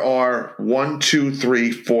 There are 1, 2,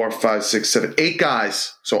 3, 4, 5, 6, 7, 8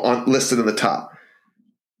 guys. So listed in the top.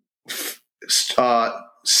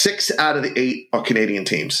 6 out of the 8 are Canadian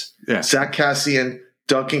teams. Yeah. Zach Kassian,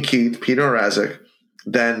 Duncan Keith, Peter Mrazek,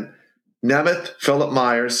 then Nemeth, Philip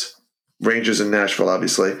Myers, Rangers in Nashville,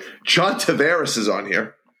 obviously. John Tavares is on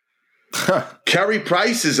here. Carey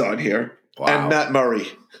Price is on here. Wow. And Matt Murray.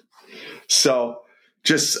 So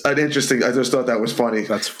just an interesting – I just thought that was funny.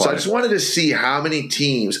 That's funny. So I just wanted to see how many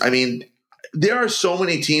teams – I mean, there are so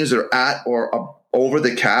many teams that are at or over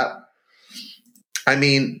the cap. I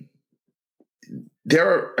mean –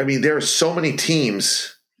 there are so many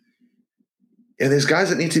teams, and there's guys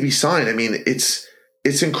that need to be signed. I mean, it's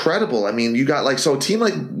incredible. I mean, you got a team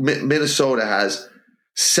like Minnesota has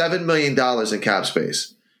 $7 million in cap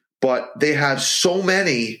space, but they have so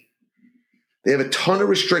many. They have a ton of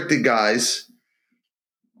restricted guys.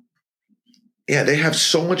 Yeah, they have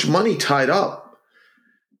so much money tied up.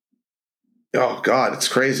 Oh God, it's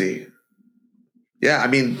crazy. Yeah, I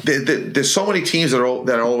mean, there's so many teams that are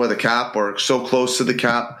over the cap or so close to the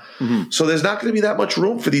cap, so there's not going to be that much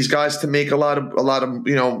room for these guys to make a lot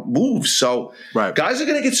of moves. So guys are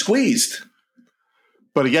going to get squeezed.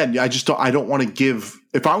 But again, I don't want to give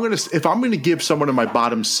if I'm going to give someone in my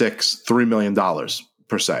bottom 6 $3 million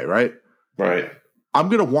per se, right? Right. I'm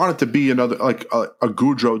going to want it to be another a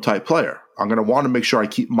Goudreau type player. I'm going to want to make sure I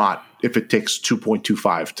keep Mott if it takes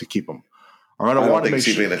 2.25 to keep him. I don't think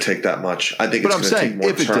he's going to take that much. I think it's going to take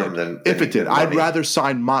more term than if it did. I'd rather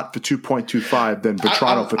sign Mott for 2.25 than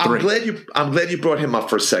Vetrano for 3. I'm glad you brought him up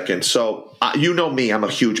for a second. So you know me, I'm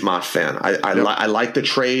a huge Mott fan. I like the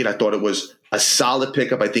trade. I thought it was a solid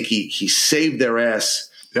pickup. I think he saved their ass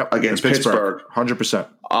against Pittsburgh.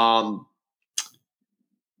 100%.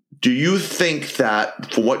 Do you think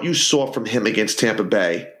that for what you saw from him against Tampa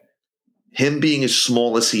Bay, him being as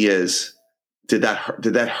small as he is, did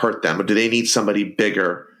that hurt them, or do they need somebody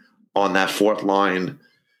bigger on that fourth line?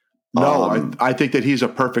 No, I think that he's a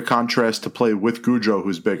perfect contrast to play with Goudreau,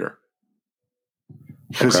 who's bigger,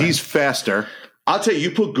 because he's faster. I'll tell you,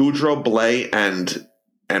 you put Goudreau, Blais,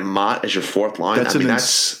 and Mott as your fourth line. They're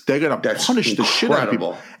going to punish the shit out of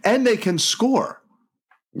people, and they can score.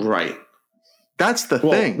 Right. That's the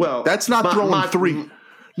thing. Well, that's not throwing three.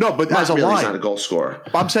 No, but as a line, he's not a goal scorer.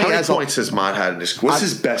 I'm saying how many points has Mott had in his? What's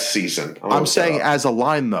his best season? I'm saying as a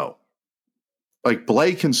line though, like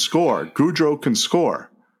Blais can score, Goudreau can score.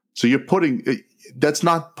 So you're putting that's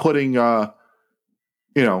not putting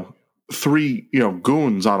three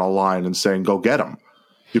goons on a line and saying go get them.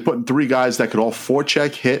 You're putting 3 guys that could all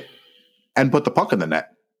forecheck, hit, and put the puck in the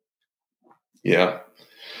net. Yeah.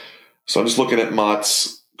 So I'm just looking at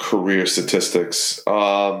Mott's career statistics.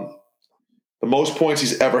 The most points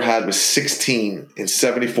he's ever had was 16 in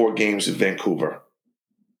 74 games with Vancouver.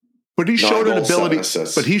 But he showed an ability.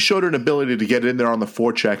 But he showed an ability to get in there on the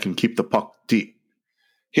forecheck and keep the puck deep.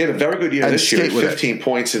 He had a very good year this year. 15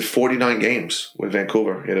 points in 49 games with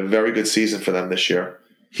Vancouver. He had a very good season for them this year.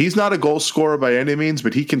 He's not a goal scorer by any means,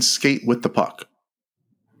 but he can skate with the puck.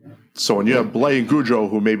 So when you have Blais and Goudreau,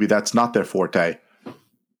 who maybe that's not their forte,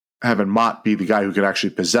 having Mott be the guy who can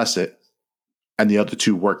actually possess it, and the other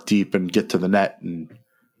 2 work deep and get to the net and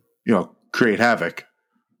create havoc.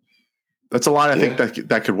 That's a line I think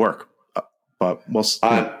that could work. But we'll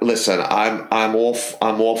listen. I'm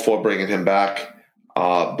all for bringing him back.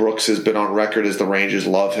 Brooks has been on record as the Rangers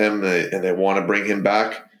love him and they want to bring him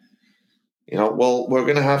back. Well, we're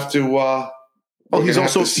going to have to.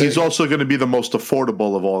 He's also going to be the most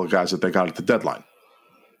affordable of all the guys that they got at the deadline.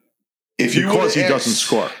 Because he doesn't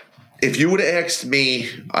score. If you would have asked me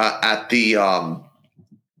at the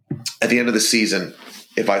end of the season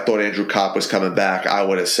if I thought Andrew Kopp was coming back, I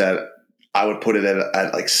would have said I would put it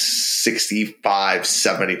at like 65,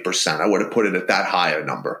 70%. I would have put it at that higher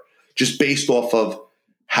number, just based off of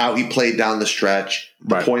how he played down the stretch,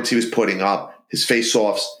 the points he was putting up, his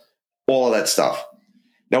face-offs, all of that stuff.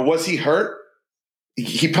 Now, was he hurt?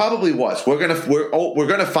 He probably was. We're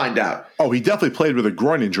gonna find out. Oh, he definitely played with a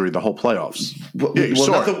groin injury the whole playoffs.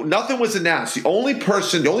 Nothing was announced. The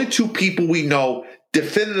only 2 people we know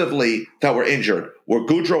definitively that were injured were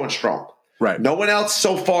Goudreau and Strome. Right. No one else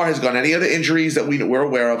so far has gotten any other injuries that we're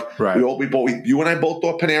aware of. Right. You and I both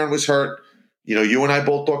thought Panarin was hurt. You and I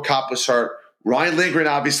both thought Kopp was hurt. Ryan Lindgren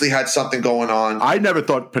obviously had something going on. I never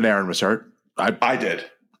thought Panarin was hurt. I did.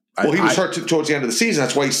 Well, he was hurt towards the end of the season.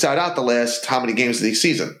 That's why he sat out the last how many games of the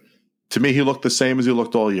season? To me, he looked the same as he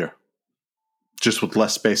looked all year, just with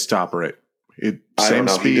less space to operate. Same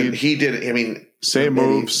speed. He did. I mean, same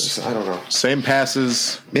moves. I don't know. Same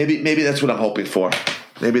passes. Maybe that's what I'm hoping for.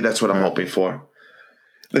 I'm hoping for.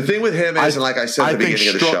 The thing with him is, and like I said at the beginning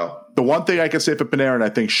of the show, the one thing I can say for Panarin, I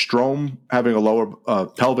think Strome having a lower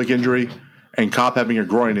pelvic injury and Kopp having a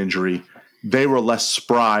groin injury, they were less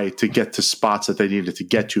spry to get to spots that they needed to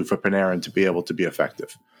get to for Panarin to be able to be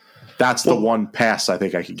effective. That's the one pass I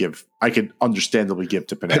think I could give. I could understandably give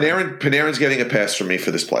to Panarin. Panarin's getting a pass from me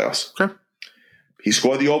for this playoffs. Okay. He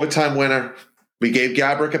scored the overtime winner. We gave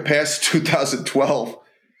Gaborik a pass in 2012.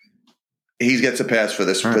 He gets a pass for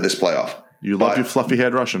this playoff. You love your fluffy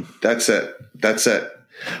head Russian. That's it.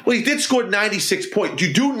 Well, he did score 96 points.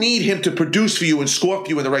 You do need him to produce for you and score for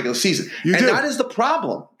you in the regular season. That is the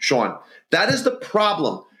problem, Shawn. That is the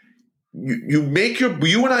problem. You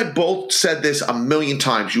and I both said this a million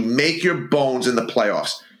times. You make your bones in the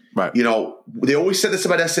playoffs. Right. They always said this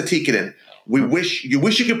about Estetikinen. You wish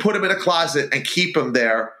you could put him in a closet and keep him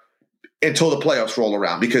there until the playoffs roll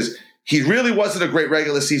around, because he really wasn't a great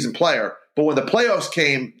regular season player. But when the playoffs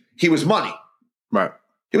came, he was money. Right.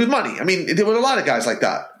 He was money. I mean, there were a lot of guys like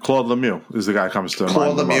that. Claude Lemieux is the guy who comes to mind.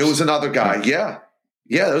 Claude Lemieux is another guy. Yeah.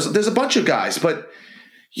 There's a bunch of guys, but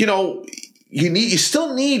you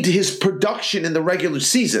still need his production in the regular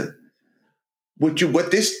season.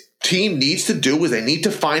 What this team needs to do is they need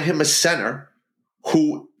to find him a center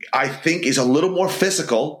who I think is a little more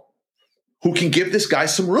physical, who can give this guy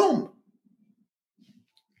some room.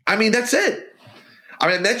 I mean, that's it.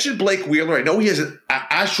 I mentioned Blake Wheeler. I know he has an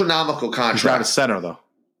astronomical contract. He's not a center, though.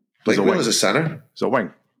 Blake Wheeler's a center. He's a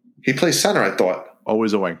wing. He plays center, I thought.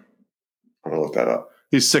 Always a wing. I'm going to look that up.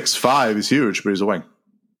 He's 6'5". He's huge, but he's a wing.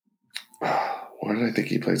 Where did I think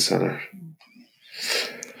he played center?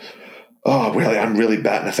 Oh, really? I'm really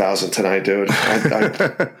batting 1,000 tonight, dude.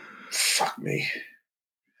 Fuck me.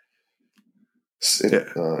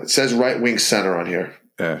 It says right wing center on here.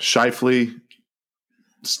 Yeah, Scheifele,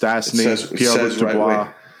 Stastny, Pierre-Luc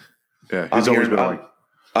Dubois. Yeah, he's always been a wing.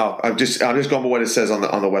 I'm just going by what it says on the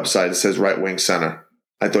website. It says right wing center.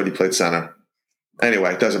 I thought he played center.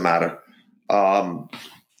 Anyway, it doesn't matter.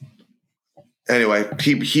 Anyway,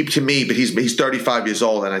 he to me, but he's 35 years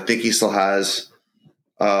old, and I think he still has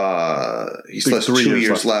 2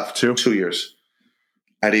 years left. 2 years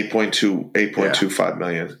at 8.25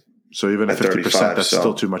 million. So even at 50%, that's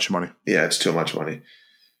still too much money. Yeah, it's too much money.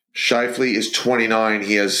 Scheifele is 29.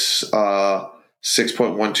 He has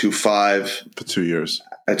 6.125 for 2 years.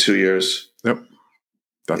 At 2 years. Yep.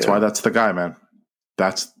 That's why that's the guy, man.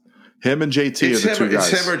 That's him and JT are the two guys.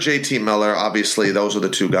 It's him or JT Miller. Obviously, those are the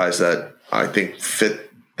two guys that I think fit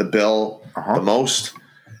the bill the most.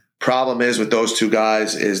 Problem is with those two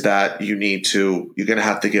guys is that you're going to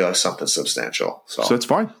have to give us something substantial. So it's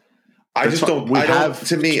fine. I don't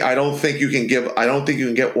think you can get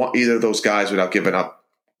either of those guys without giving up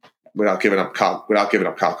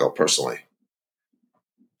Kakko personally.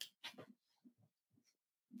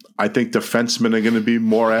 I think defensemen are going to be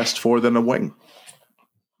more asked for than a wing.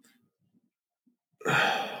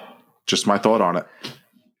 Just my thought on it.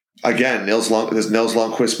 Again, does Nils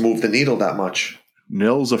Lundqvist move the needle that much?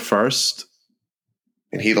 Nils a first.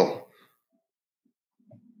 And Hedl.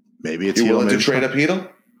 Maybe it's you willing to trade up Hedl?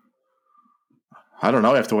 I don't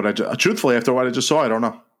know. After what I just saw, I don't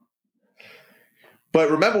know.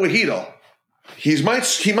 But remember with Hedl, he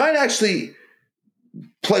might actually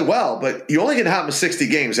play well, but you're only going to have him 60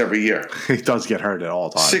 games every year. He does get hurt at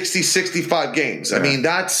all times. 60, 65 games. Yeah. I mean,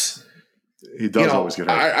 he does always get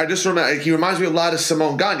hurt. I just remember he reminds me a lot of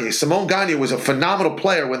Simon Gagne. Simon Gagne was a phenomenal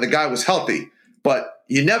player when the guy was healthy, but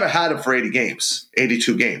you never had him for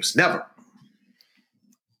 82 games, never.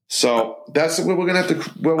 So that's what we're going to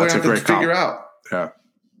have to figure out. Yeah.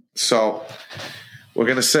 So we're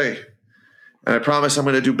going to see. And I promise I'm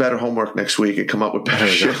going to do better homework next week and come up with better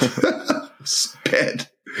shit. Sped.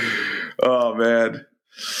 Oh, man.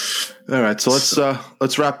 All right. So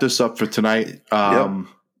let's wrap this up for tonight.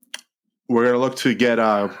 We're going to look to get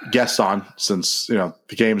guests on since, the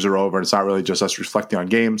games are over and it's not really just us reflecting on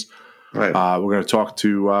games. Right. We're going to talk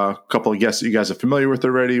to a couple of guests that you guys are familiar with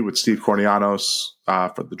already, with Steve Cornianos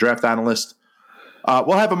for the draft analyst.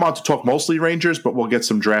 We'll have him on to talk mostly Rangers, but we'll get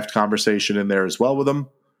some draft conversation in there as well with him.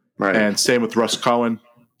 Right. And same with Russ Cohen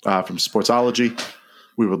from Sportsology.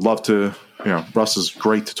 We would love to, Russ is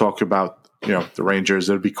great to talk about, the Rangers.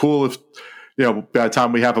 It would be cool if, by the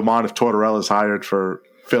time we have him on, if Tortorella's hired for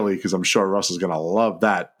Philly, because I'm sure Russ is going to love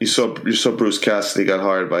that. You saw Bruce Cassidy got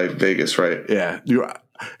hired by Vegas, right? Yeah.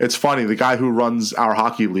 It's funny. The guy who runs our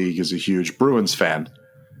hockey league is a huge Bruins fan.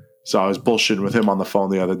 So I was bullshitting with him on the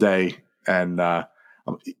phone the other day, and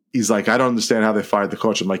he's like, I don't understand how they fired the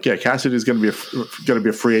coach. I'm like, yeah, Cassidy's going to be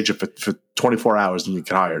a free agent for 24 hours and you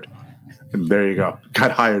get hired. And there you go.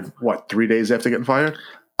 Got hired, 3 days after getting fired?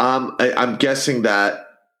 I'm guessing that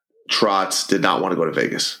Trotz did not want to go to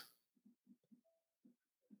Vegas.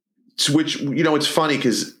 Which, it's funny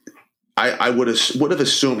because I would have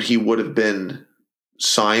assumed he would have been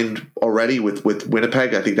signed already with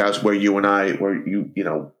Winnipeg. I think that was where you and I,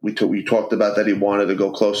 we talked about that he wanted to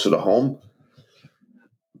go closer to home.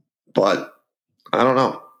 But I don't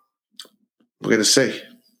know. We're going to see. We're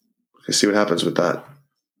going to see what happens with that.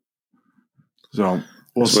 So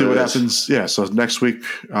we'll see what happens. Yeah. So next week,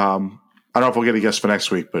 I don't know if we'll get a guest for next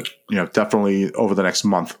week, but definitely over the next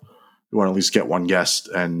month, we want to at least get one guest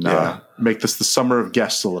and make this the summer of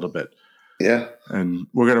guests a little bit. Yeah. And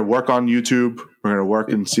we're going to work on YouTube. We're going to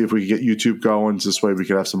work and see if we can get YouTube going. So this way we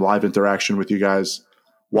can have some live interaction with you guys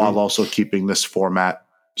while also keeping this format.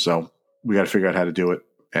 So we got to figure out how to do it.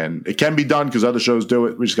 And it can be done because other shows do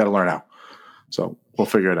it. We just got to learn how. So we'll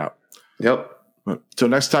figure it out. Yep. But till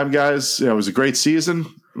next time, guys, it was a great season.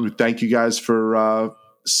 We thank you guys for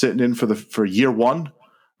sitting in for year one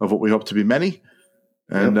of what we hope to be many.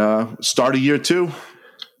 And start of year two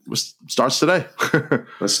starts today.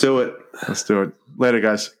 Let's do it. Later,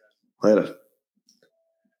 guys. Later.